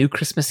 as the new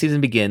Christmas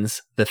season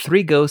begins, the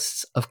 3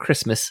 ghosts of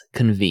Christmas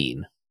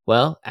convene.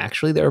 Well,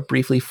 actually, there are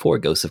briefly 4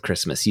 ghosts of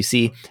Christmas. You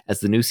see, as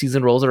the new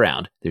season rolls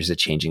around, there's a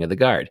changing of the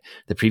guard.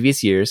 The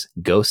previous year's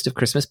Ghost of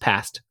Christmas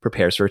Past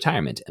prepares for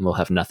retirement and will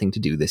have nothing to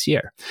do this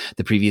year.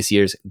 The previous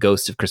year's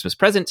Ghost of Christmas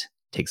Present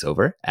takes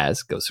over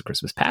as Ghost of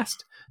Christmas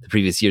Past. The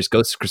previous year's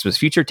Ghost of Christmas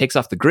Future takes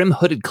off the grim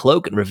hooded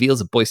cloak and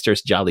reveals a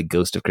boisterous, jolly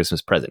Ghost of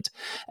Christmas Present.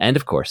 And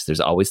of course, there's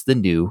always the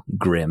new,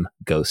 grim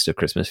Ghost of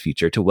Christmas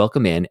Future to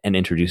welcome in and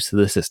introduce to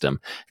the system.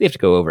 They have to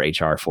go over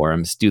HR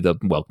forums, do the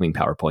welcoming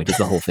PowerPoint. It's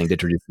the whole thing to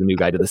introduce the new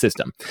guy to the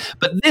system.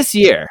 But this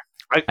year,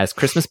 as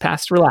Christmas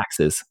Past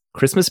relaxes,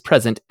 Christmas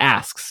Present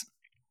asks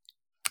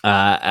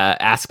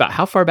about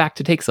how far back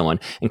to take someone,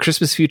 and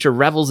Christmas Future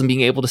revels in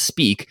being able to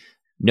speak.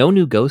 No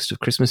new Ghost of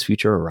Christmas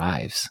Future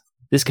arrives.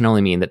 This can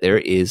only mean that there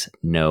is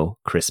no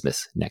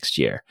Christmas next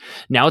year.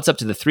 Now it's up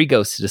to the 3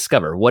 ghosts to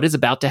discover what is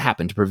about to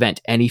happen to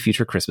prevent any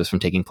future Christmas from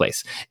taking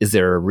place. Is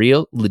there a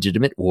real,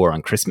 legitimate war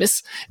on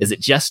Christmas? Is it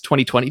just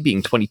 2020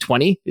 being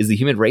 2020? Is the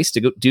human race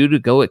due to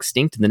go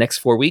extinct in the next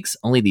 4 weeks?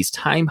 Only these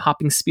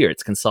time-hopping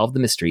spirits can solve the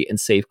mystery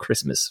and save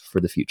Christmas for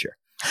the future.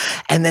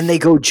 And then they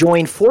go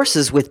join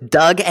forces with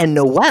Doug and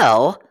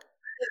Noel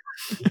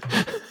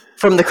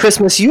from the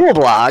Christmas Yule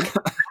blog,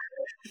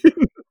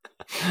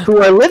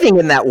 who are living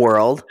in that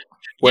world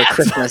where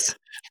Christmas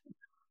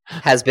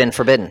has been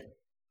forbidden.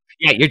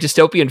 Yeah, your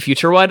dystopian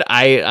future one.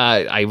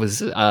 I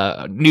was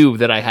knew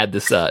that I had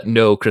this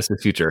no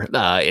Christmas future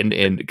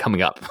in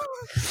coming up.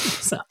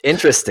 So.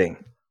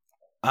 Interesting.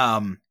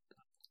 My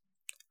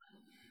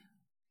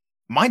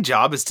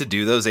job is to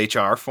do those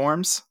HR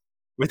forms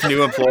with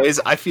new employees.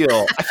 I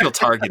feel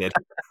targeted.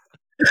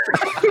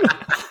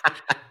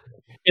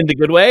 In the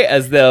good way,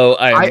 as though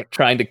I'm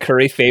trying to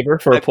curry favor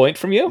for a point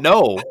from you?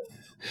 No.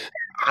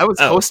 I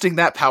was hosting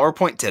that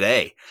PowerPoint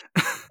today.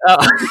 All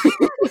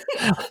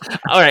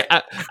right.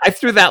 I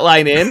threw that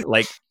line in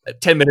like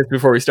 10 minutes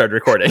before we started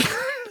recording.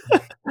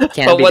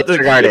 Can't be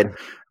disregarded.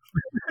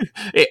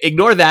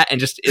 Ignore that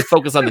and just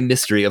focus on the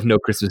mystery of no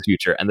Christmas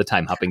future and the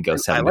time hopping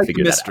ghosts having to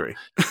figure that out.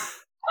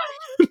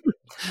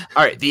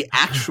 All right. The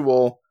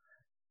actual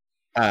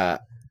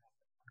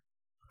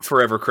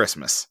Forever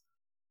Christmas.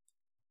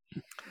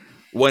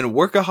 When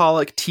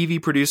workaholic TV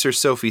producer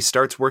Sophie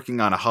starts working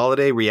on a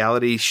holiday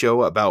reality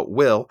show about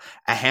Will,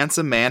 a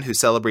handsome man who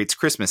celebrates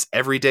Christmas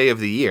every day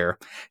of the year,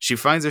 she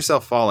finds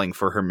herself falling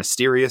for her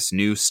mysterious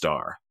new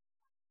star.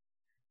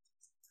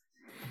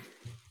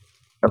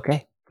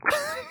 Okay.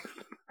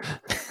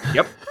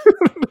 Yep.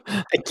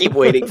 I keep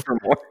waiting for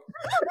more.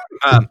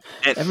 And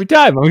every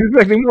time I'm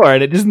expecting more,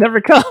 and it just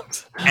never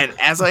comes. And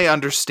as I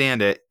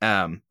understand it,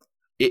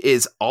 it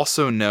is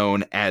also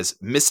known as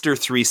Mr.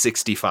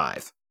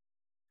 365.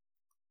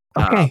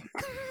 Okay.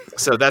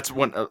 So that's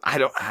one. I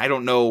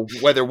don't know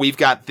whether we've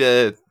got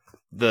the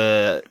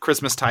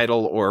Christmas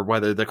title or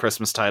whether the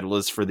Christmas title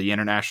is for the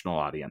international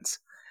audience.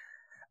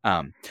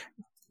 But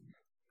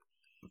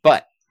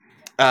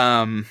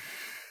all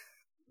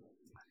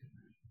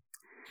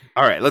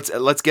right,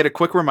 let's get a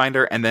quick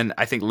reminder, and then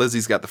I think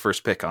Lizzie's got the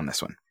first pick on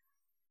this one.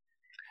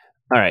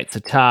 All right, so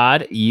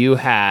Todd, you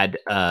had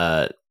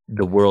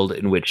the world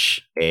in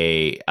which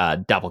a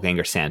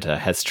doppelganger Santa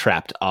has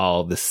trapped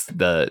all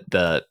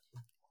the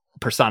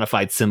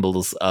personified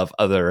symbols of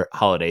other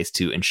holidays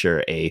to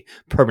ensure a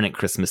permanent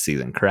Christmas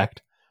season,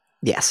 correct?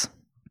 Yes.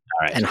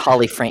 All right.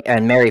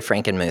 And Mary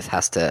Frankenmuth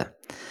has to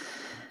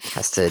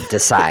has to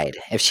decide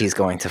if she's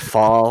going to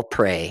fall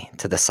prey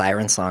to the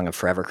siren song of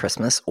Forever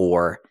Christmas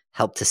or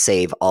help to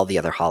save all the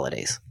other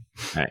holidays.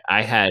 All right.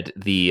 I had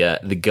the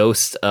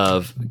ghost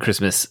of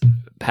Christmas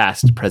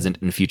past, present,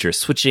 and future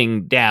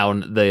switching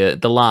down the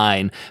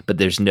line, but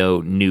there's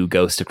no new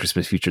ghost of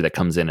Christmas future that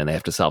comes in, and they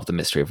have to solve the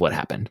mystery of what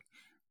happened.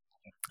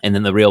 And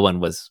then the real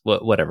one was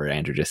whatever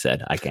Andrew just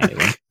said. I can't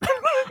even.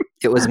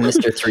 It was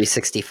Mr.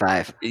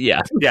 365. Yeah.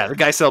 Yeah, the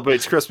guy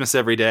celebrates Christmas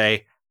every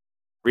day.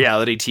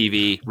 Reality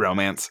TV,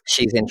 romance.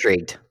 She's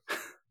intrigued.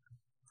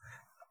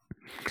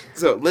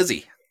 So,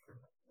 Lizzie.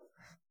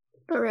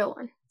 The real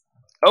one.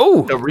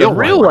 Oh, The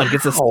real one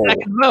gets a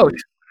second vote.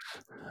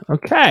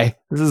 Okay.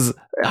 This is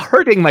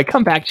hurting my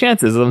comeback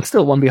chances. I'm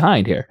still one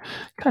behind here.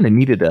 Kind of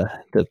needed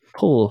to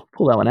pull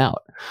that one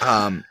out.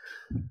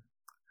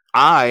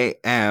 I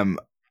am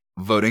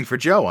voting for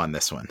Joe on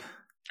this one.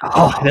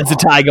 Oh, that's a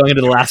tie going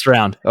into the last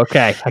round.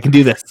 Okay, I can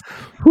do this.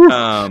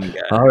 All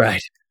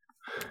right.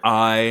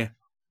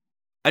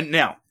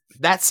 Now,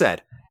 that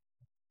said,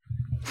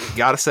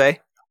 gotta say,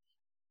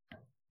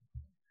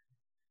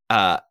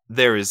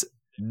 there is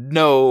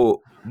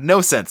no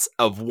sense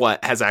of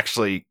what has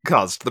actually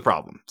caused the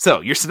problem. So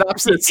your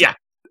synopsis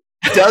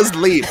does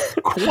leave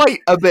quite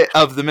a bit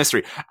of the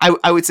mystery.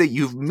 I would say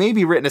you've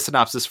maybe written a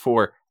synopsis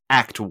for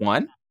Act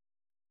 1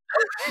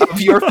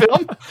 of your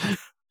film.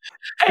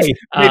 Hey,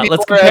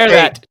 let's compare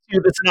that to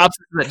the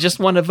synopsis that just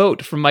won a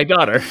vote from my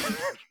daughter.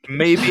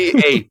 Maybe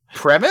a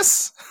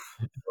premise?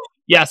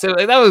 Yeah, so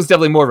that was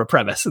definitely more of a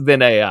premise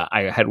than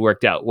I had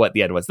worked out what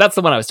the end was. That's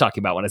the one I was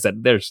talking about when I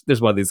said there's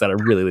one of these that I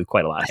really leave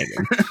quite a lot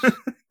hanging.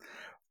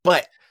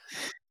 But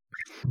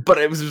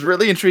it was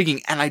really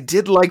intriguing, and I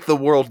did like the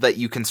world that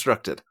you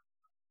constructed.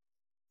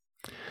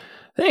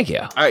 Thank you.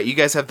 All right, you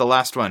guys have the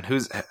last one.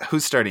 Who's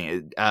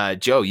starting?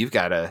 Joe, you've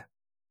got to...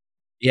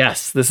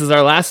 Yes, this is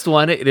our last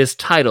one. It is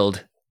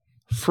titled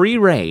Free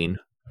Reign,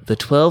 The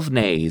 12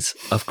 Nays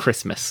of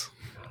Christmas.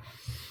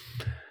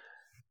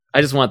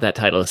 I just want that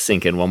title to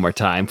sink in one more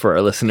time for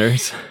our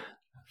listeners.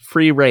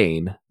 Free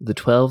Reign, The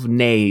 12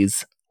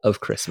 Nays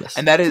of Christmas.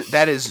 And that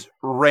is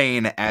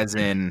reign as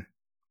in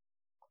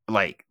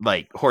like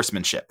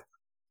horsemanship.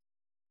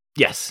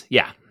 Yes,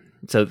 yeah.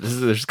 So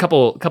there's a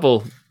couple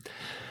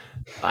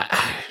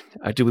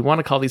do we want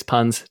to call these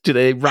puns? Do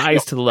they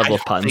rise to the level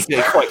of puns?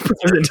 They quite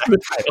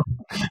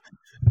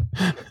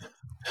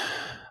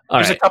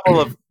There's a couple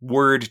of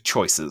word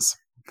choices.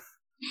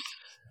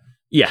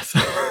 Yes.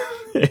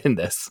 In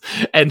this.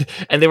 And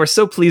they were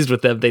so pleased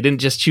with them, they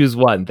didn't just choose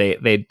one.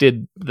 They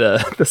did the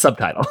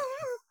subtitle.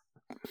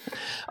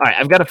 All right,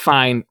 I've got to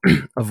find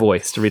a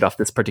voice to read off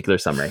this particular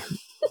summary.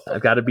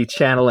 I've got to be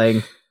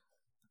channeling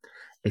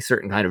a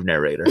certain kind of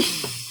narrator.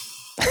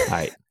 All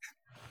right.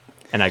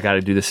 And I got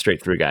to do this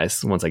straight through,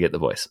 guys, once I get the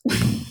voice.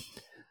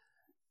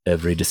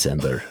 Every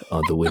December,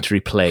 on the wintry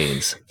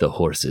plains, the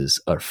horses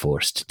are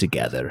forced to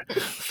gather.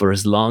 For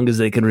as long as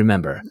they can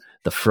remember,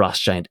 the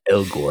frost giant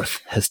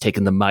Elgorth has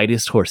taken the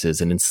mightiest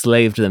horses and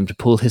enslaved them to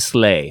pull his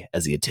sleigh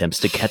as he attempts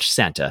to catch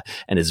Santa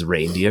and his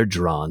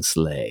reindeer-drawn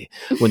sleigh.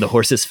 When the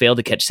horses fail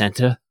to catch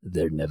Santa,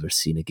 they're never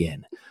seen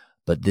again.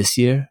 But this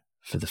year,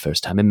 for the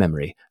first time in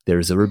memory, there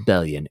is a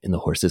rebellion in the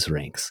horses'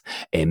 ranks.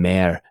 A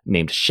mare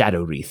named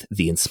Shadowwreath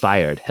the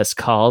Inspired has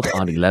called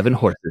on 11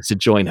 horses to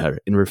join her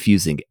in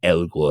refusing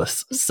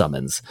Elgorth's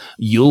summons.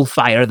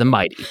 Yulefire the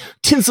Mighty,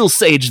 Tinsel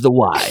Sage the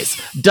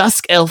Wise,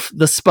 Dusk Elf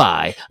the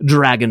Spy,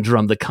 Dragon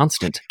Drum the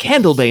Constant,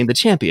 Candlebane the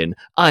Champion,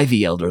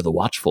 Ivy Elder the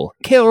Watchful,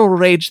 Carol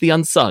Rage the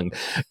Unsung,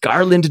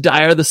 Garland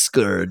Dyer the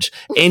Scourge,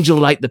 Angel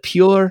Light the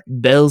Pure,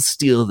 Bell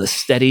Steel the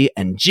Steady,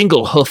 and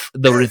Jingle Hoof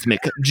the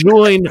Rhythmic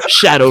join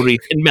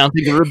Shadowwreath in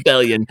mounting a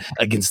rebellion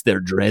against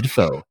their dread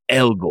foe,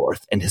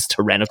 Elgorth, and his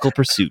tyrannical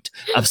pursuit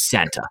of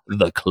Santa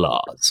the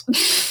Claus.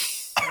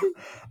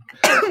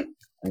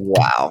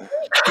 Wow.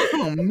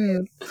 Oh,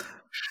 man.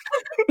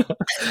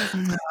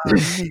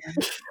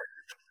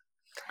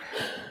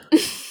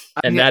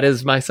 And that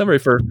is my summary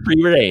for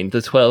Free Reign,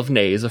 the 12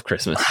 Nays of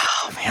Christmas.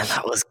 Oh, man,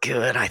 that was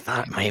good. I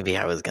thought maybe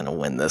I was going to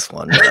win this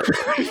one.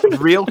 But...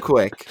 Real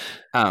quick,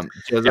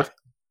 Joseph,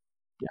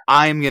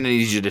 I'm going to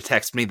need you to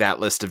text me that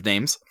list of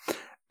names.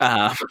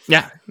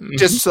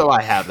 Just so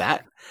I have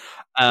that.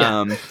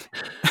 All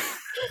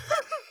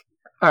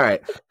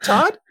right,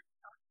 Todd,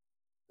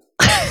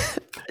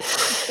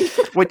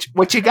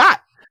 what you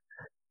got?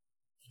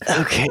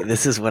 Okay,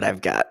 this is what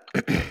I've got.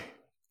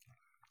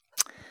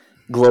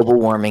 Global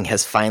warming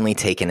has finally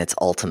taken its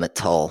ultimate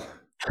toll.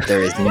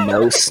 There is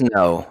no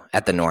snow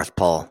at the North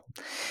Pole,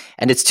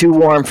 and it's too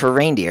warm for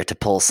reindeer to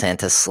pull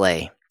Santa's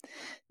sleigh.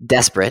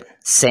 Desperate,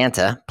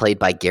 Santa, played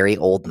by Gary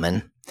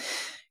Oldman,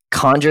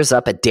 conjures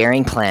up a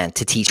daring plan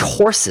to teach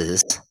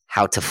horses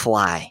how to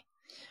fly.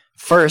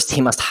 First,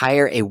 he must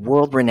hire a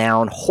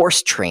world-renowned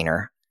horse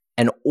trainer,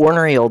 an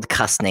ornery old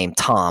cuss named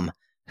Tom,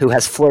 who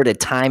has flirted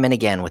time and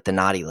again with the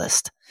naughty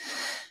list,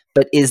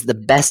 but is the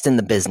best in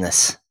the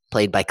business,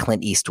 played by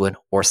Clint Eastwood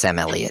or Sam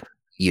Elliott.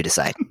 You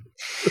decide.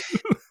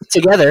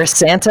 Together,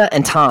 Santa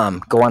and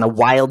Tom go on a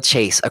wild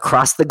chase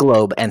across the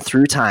globe and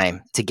through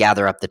time to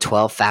gather up the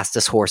 12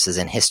 fastest horses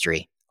in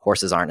history,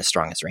 horses aren't as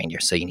strong as reindeer,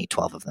 so you need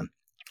 12 of them.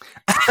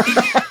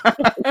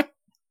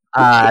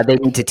 They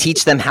need to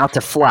teach them how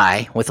to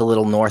fly with a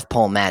little North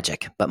Pole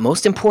magic, but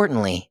most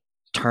importantly,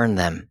 turn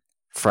them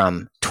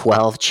from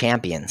 12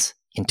 champions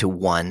into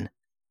one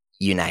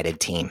united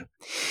team.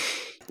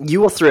 You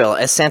will thrill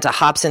as Santa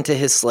hops into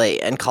his sleigh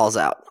and calls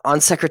out,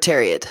 on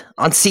Secretariat,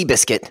 on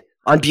Seabiscuit,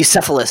 on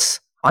Bucephalus,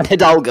 on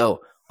Hidalgo,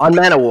 on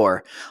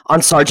Manowar,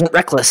 on Sergeant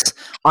Reckless,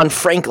 on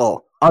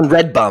Frankel, on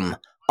Redbum,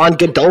 on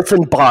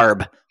Godolphin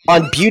Barb,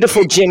 on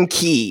Beautiful Jim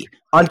Key,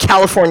 on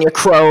California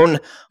Crone,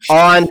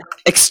 on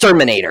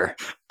Exterminator.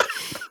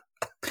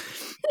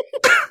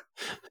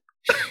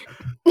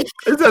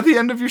 Is that the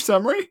end of your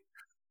summary?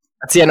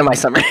 That's the end of my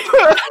summary.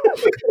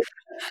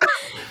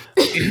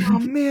 Oh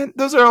man,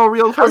 those are all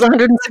real That was horses.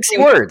 160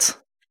 words.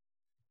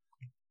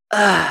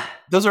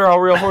 Those are all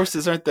real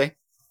horses, aren't they?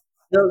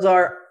 Those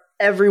are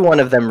every one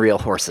of them real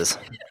horses.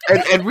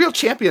 And real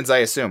champions, I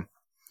assume.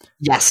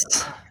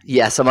 Yes.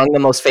 Yes, among the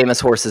most famous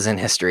horses in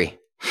history.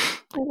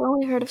 I've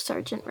only heard of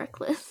Sergeant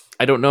Reckless.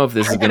 I don't know if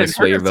this is going to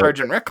sway your vote,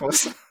 Sergeant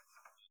Reckless.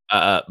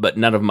 but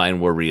none of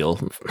mine were real.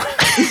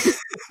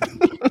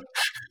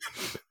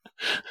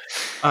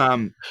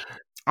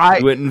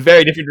 We went in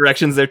very different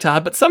directions there,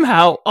 Todd, but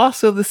somehow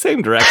also the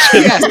same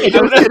direction. Yes,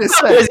 I was gonna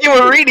say. As you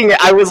were reading it,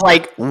 I was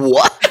like,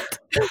 what?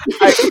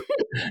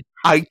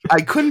 I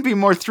couldn't be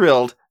more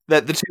thrilled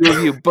that the two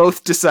of you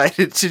both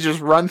decided to just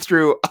run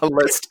through a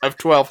list of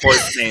 12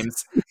 horse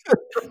names.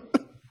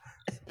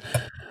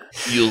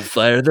 You'll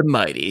fire the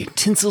mighty,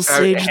 Tinsel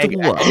Sage the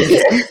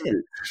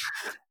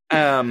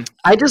Wise.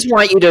 I just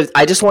want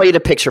you to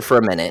picture for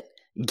a minute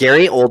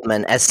Gary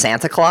Oldman as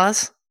Santa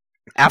Claus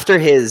after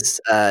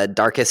his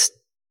Darkest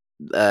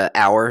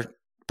Hour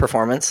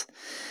performance,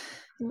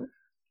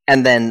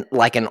 and then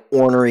like an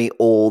ornery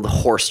old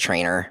horse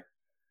trainer,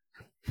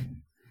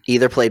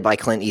 either played by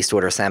Clint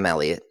Eastwood or Sam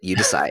Elliott. You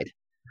decide.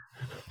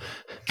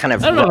 Kind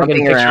of I don't know if I can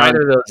romping picture around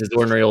either of those as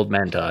ordinary old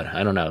men, Todd.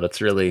 I don't know.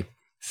 That's really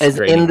as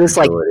in this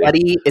like ability.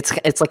 buddy.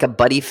 It's like a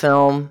buddy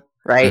film,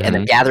 right? And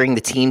they're gathering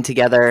the team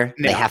together.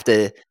 Yeah. They have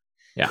to.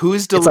 Yeah.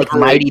 Who's It's delivering? like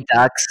Mighty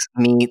Ducks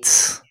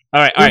meets.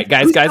 All right,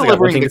 guys. Who's I got one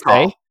delivering thing the to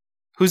call? say.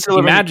 Who's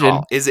delivering Imagine- the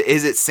call? Is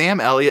it Sam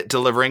Elliott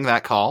delivering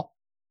that call?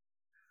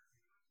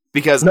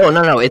 Because No.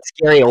 It's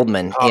Gary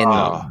Oldman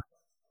in.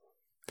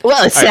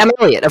 Well, it's Sam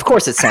Elliott. Of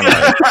course, it's Sam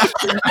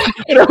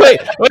Elliott.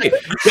 wait,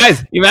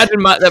 guys!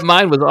 Imagine that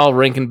mine was all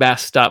Rankin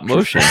Bass stop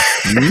motion.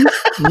 Yeah,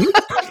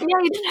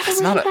 you didn't have That's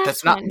a not really a-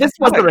 that's fast not- one. This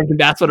was the Rankin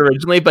Bass one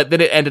originally, but then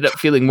it ended up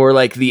feeling more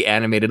like the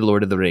animated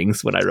Lord of the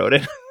Rings when I wrote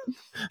it.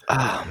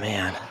 Oh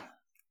man, I'm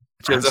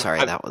Joseph,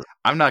 sorry. That was.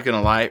 I'm not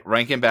gonna lie,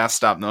 Rankin Bass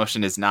stop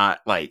motion is not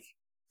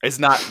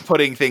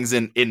putting things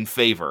in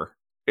favor.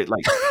 It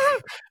like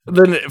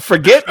Then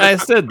forget I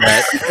said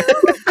that.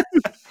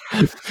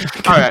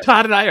 All right.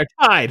 Todd and I are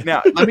tied.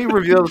 Now, let me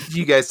reveal to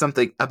you guys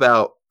something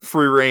about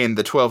Free Reign,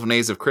 the 12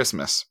 Days of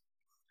Christmas.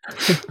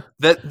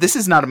 That this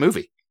is not a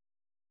movie.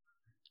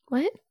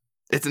 What?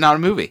 It's not a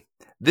movie.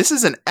 This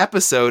is an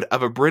episode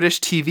of a British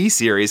TV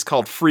series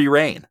called Free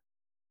Reign.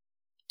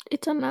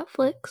 It's on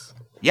Netflix.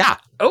 Yeah.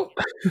 Oh,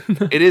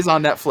 It is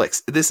on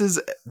Netflix. This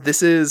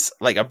is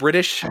like a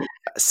British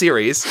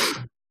series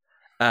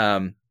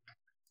called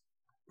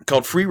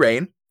Free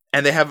Reign,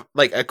 and they have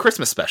like a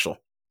Christmas special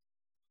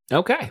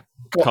okay.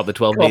 Called the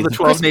 12 called Days. the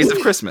 12 Days of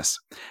Christmas.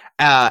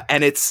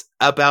 And it's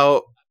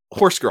about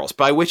horse girls,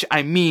 by which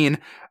I mean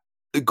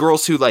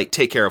girls who like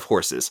take care of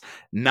horses,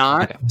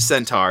 not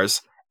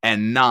centaurs,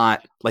 and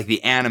not like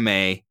the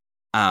anime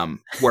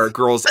where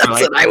girls That's are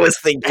like, what I was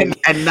thinking.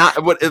 and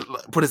not what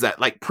is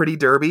that, like Pretty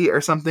Derby or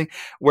something,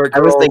 where I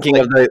was girls, thinking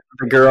like, of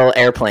the girl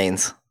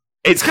airplanes.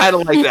 it's kind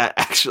of like that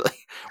actually,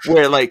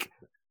 where like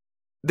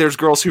there's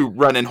girls who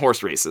run in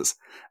horse races,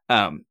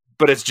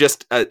 but it's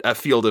just a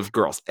field of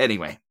girls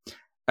anyway.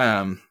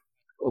 Oh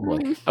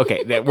boy.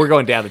 Okay, we're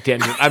going down the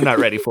tangent. I'm not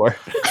ready for.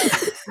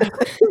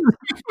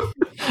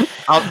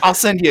 I'll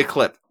send you a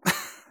clip.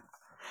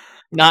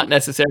 Not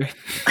necessary.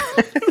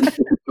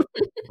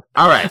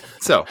 All right,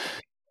 so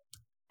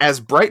as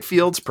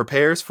Brightfields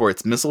prepares for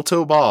its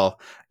mistletoe ball,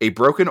 a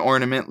broken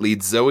ornament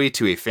leads Zoe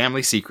to a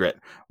family secret,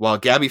 while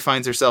Gabby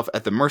finds herself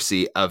at the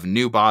mercy of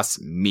new boss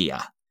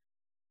Mia.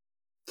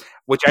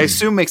 Which I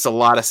assume makes a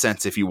lot of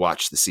sense if you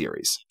watch the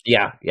series.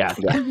 Yeah.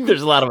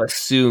 There's a lot of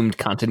assumed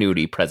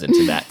continuity present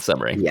in that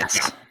summary.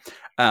 Yes.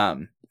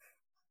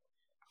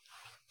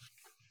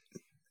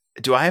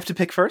 Do I have to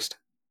pick first?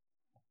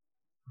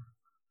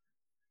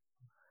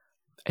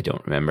 I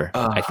don't remember.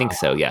 I think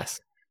so, yes.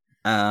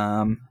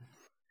 All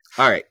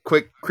right,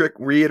 quick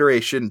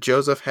reiteration.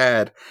 Joseph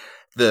had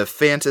the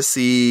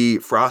fantasy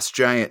frost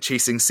giant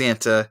chasing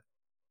Santa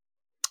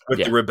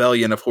with the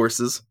rebellion of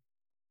horses.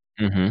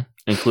 Mm-hmm.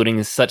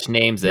 Including such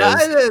names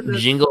as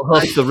Jingle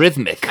Hoof the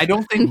Rhythmic. I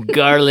don't think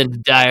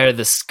Garland Dyer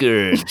the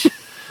Scourge.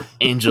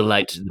 Angel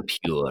Light the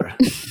Pure.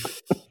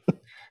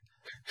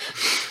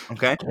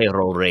 Okay.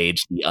 Payroll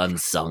Rage the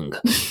Unsung.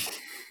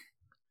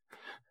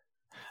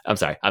 I'm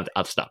sorry.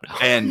 I'll stop now.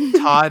 And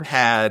Todd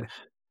had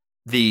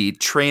the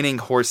training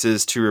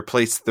horses to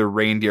replace the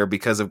reindeer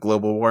because of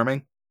global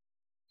warming.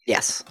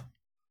 Yes.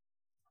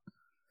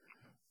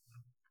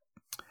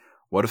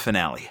 What a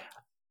finale.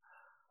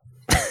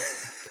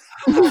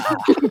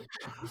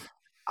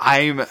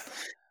 I'm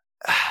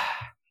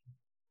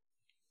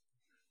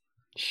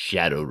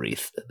Shadow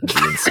Wreath,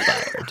 the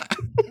inspired.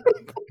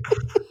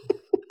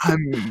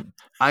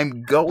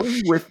 I'm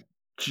going with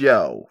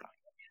Joe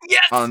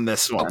Yes. on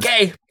this one.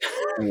 Okay.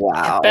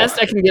 Wow. At best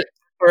I can get,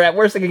 or at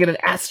worst I can get an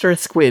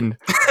asterisk win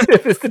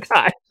if it's the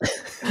tie.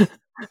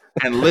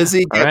 And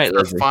Lizzie All gets right, the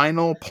Lizzie.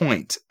 final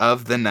point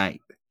of the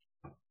night.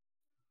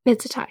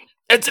 It's a tie.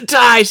 It's a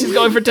tie. She's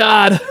going for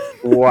Todd.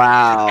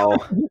 Wow.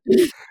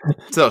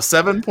 So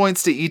 7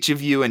 points to each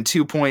of you and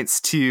 2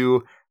 points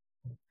to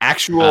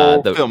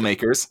actual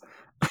filmmakers.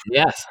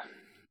 Yes.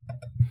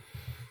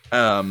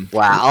 Wow,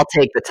 I'll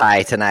take the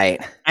tie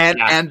tonight. And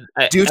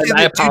due to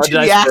I the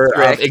apologize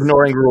for asterisk,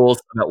 ignoring rules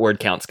about word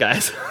counts,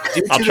 guys.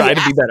 I'll try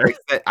to be better.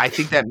 I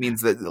think that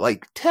means that,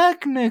 like,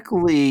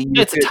 technically,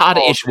 It's a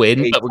Todd-ish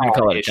win, but we're going to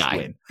call it a tie.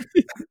 Win.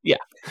 Yeah.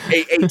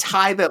 A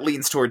tie that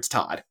leans towards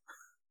Todd.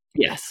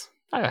 Yes.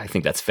 I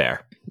think that's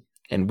fair.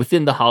 And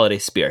within the holiday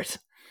spirit.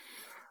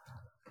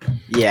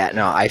 Yeah,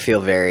 no, I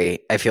feel very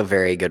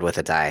good with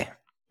a tie.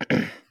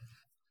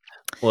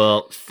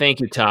 Well, thank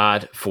you,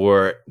 Todd,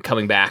 for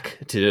coming back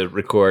to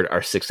record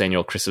our 6th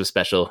annual Christmas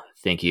special.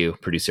 Thank you,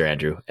 producer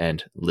Andrew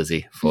and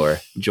Lizzie, for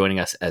joining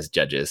us as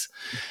judges.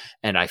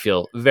 And I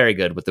feel very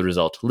good with the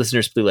result.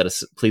 Listeners,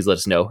 please let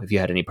us know if you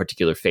had any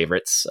particular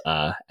favorites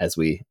as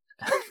we...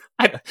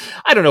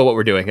 I don't know what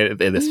we're doing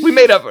in this. We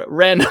made up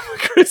random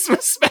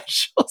Christmas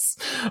specials.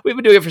 We've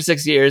been doing it for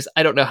 6 years.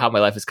 I don't know how my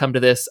life has come to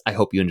this. I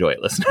hope you enjoy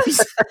it, listeners.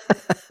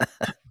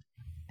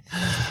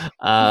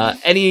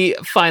 Any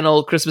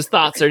final Christmas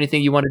thoughts or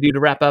anything you want to do to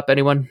wrap up?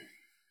 Anyone?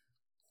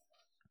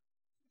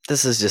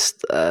 This is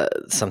just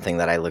something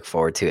that I look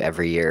forward to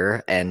every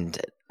year and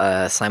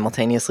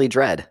simultaneously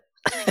dread.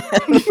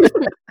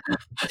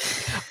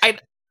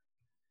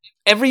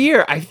 Every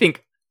year, I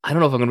think, I don't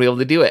know if I'm going to be able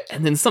to do it.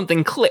 And then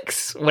something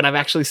clicks when I'm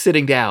actually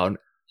sitting down.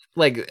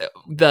 Like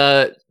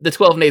the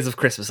 12 days of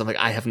Christmas, I'm like,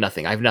 I have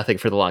nothing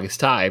for the longest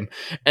time.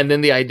 And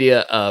then the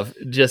idea of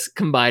just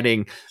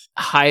combining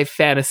high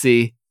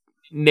fantasy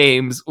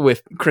names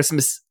with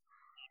Christmas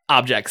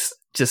objects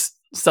just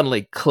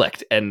suddenly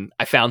clicked, and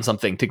I found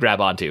something to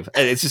grab onto.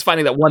 And it's just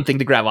finding that one thing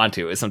to grab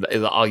onto is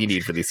all you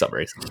need for these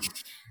summaries.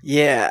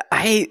 Yeah,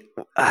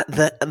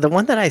 the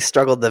one that I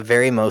struggled the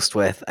very most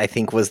with, I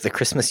think, was the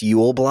Christmas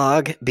Yule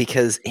blog,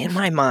 because in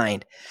my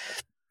mind,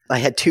 I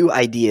had two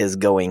ideas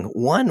going.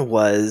 One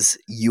was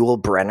Yule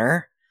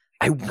Brenner.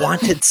 I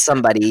wanted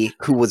somebody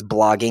who was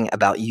blogging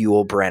about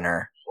Yule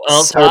Brenner.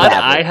 Well, so Todd,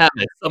 badly. I have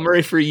a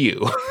summary for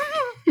you.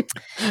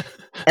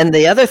 And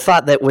the other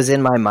thought that was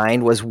in my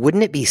mind was,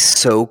 wouldn't it be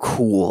so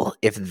cool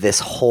if this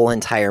whole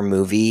entire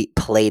movie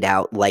played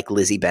out like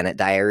Lizzie Bennet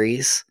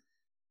Diaries?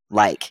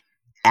 Like,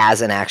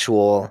 as an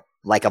actual,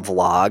 like a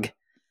vlog?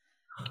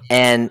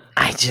 And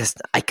I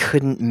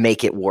couldn't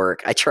make it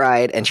work. I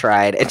tried and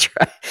tried and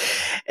tried,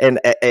 and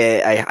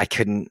I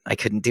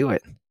couldn't do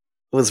it.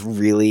 It was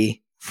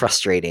really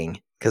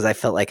frustrating because I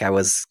felt like I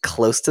was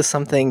close to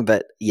something,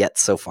 but yet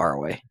so far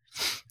away.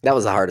 That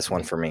was the hardest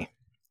one for me.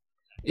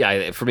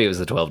 Yeah, for me, it was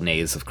the 12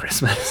 Nays of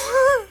Christmas.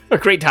 A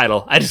great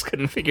title. I just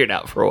couldn't figure it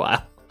out for a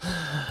while.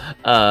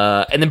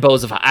 And then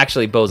Bows of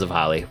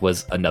Holly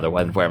was another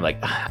one where I'm like,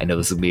 I know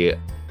this would be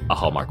a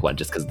Hallmark one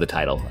just because of the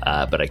title,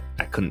 but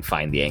I couldn't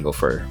find the angle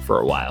for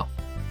a while.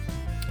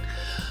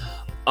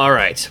 All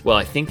right. Well,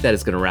 I think that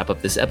is going to wrap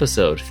up this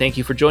episode. Thank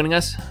you for joining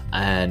us.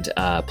 And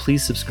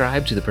please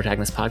subscribe to the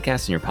Protagonist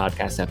podcast in your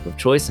podcast app of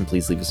choice. And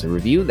please leave us a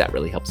review. That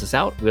really helps us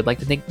out. We would like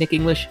to thank Nick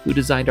English, who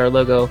designed our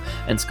logo,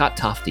 and Scott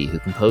Tofty, who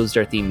composed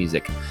our theme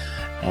music.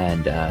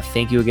 And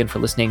thank you again for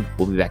listening.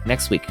 We'll be back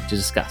next week to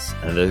discuss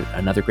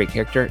another great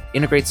character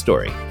in a great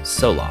story.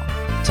 So long.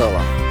 So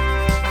long.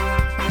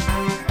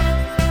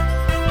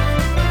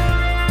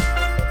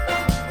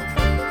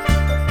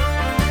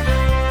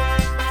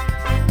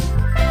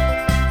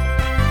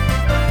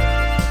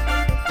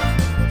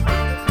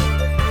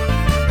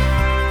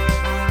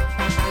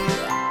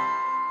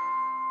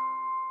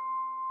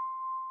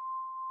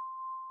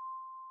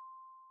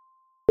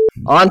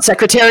 On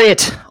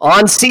Secretariat,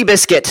 on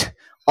Seabiscuit,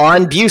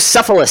 on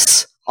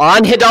Bucephalus,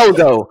 on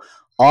Hidalgo,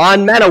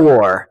 on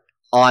Manowar,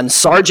 on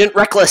Sergeant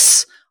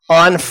Reckless,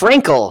 on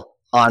Frankel,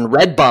 on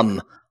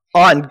Redbum,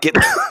 on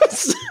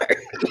Sorry.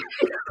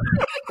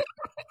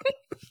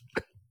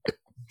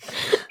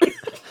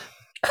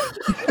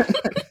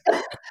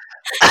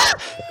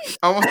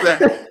 Almost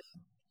there.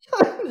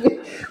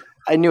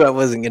 I knew I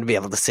wasn't going to be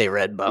able to say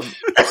Redbum.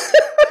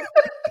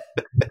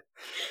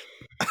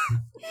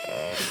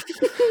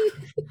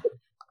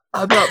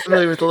 I'm not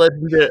familiar with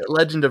the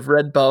legend of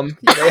Red Bum.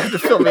 You may have to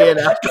fill me in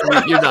after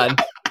you're done.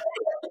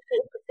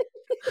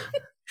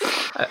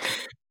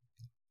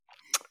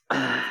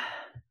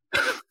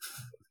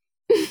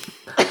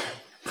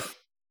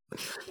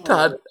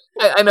 Todd,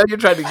 I know you're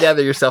trying to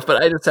gather yourself,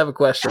 but I just have a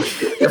question.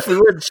 If we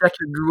were to check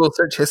your Google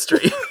search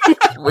history,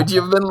 would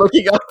you have been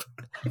looking up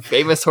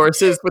famous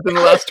horses within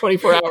the last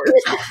 24 hours?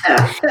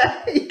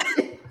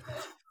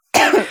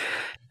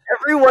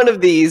 one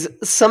of these,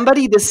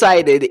 somebody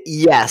decided,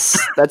 yes,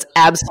 that's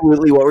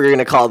absolutely what we're going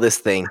to call this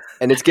thing.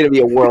 And it's going to be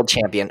a world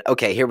champion.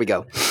 Okay, here we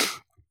go.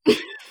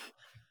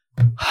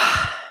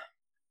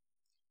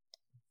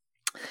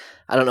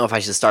 I don't know if I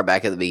should start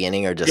back at the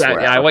beginning or just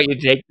I want you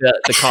to take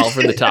the call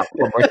from the top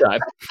one more time.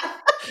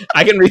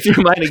 I can read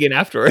through mine again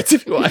afterwards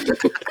if you want.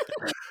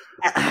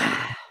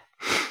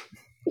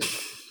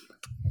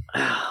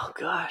 Oh,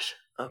 gosh.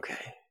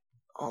 Okay.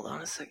 Hold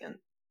on a second.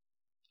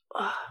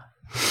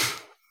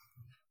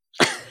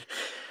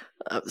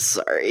 I'm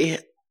sorry.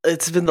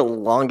 It's been the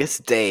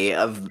longest day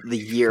of the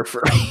year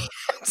for me.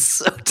 I'm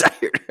so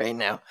tired right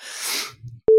now.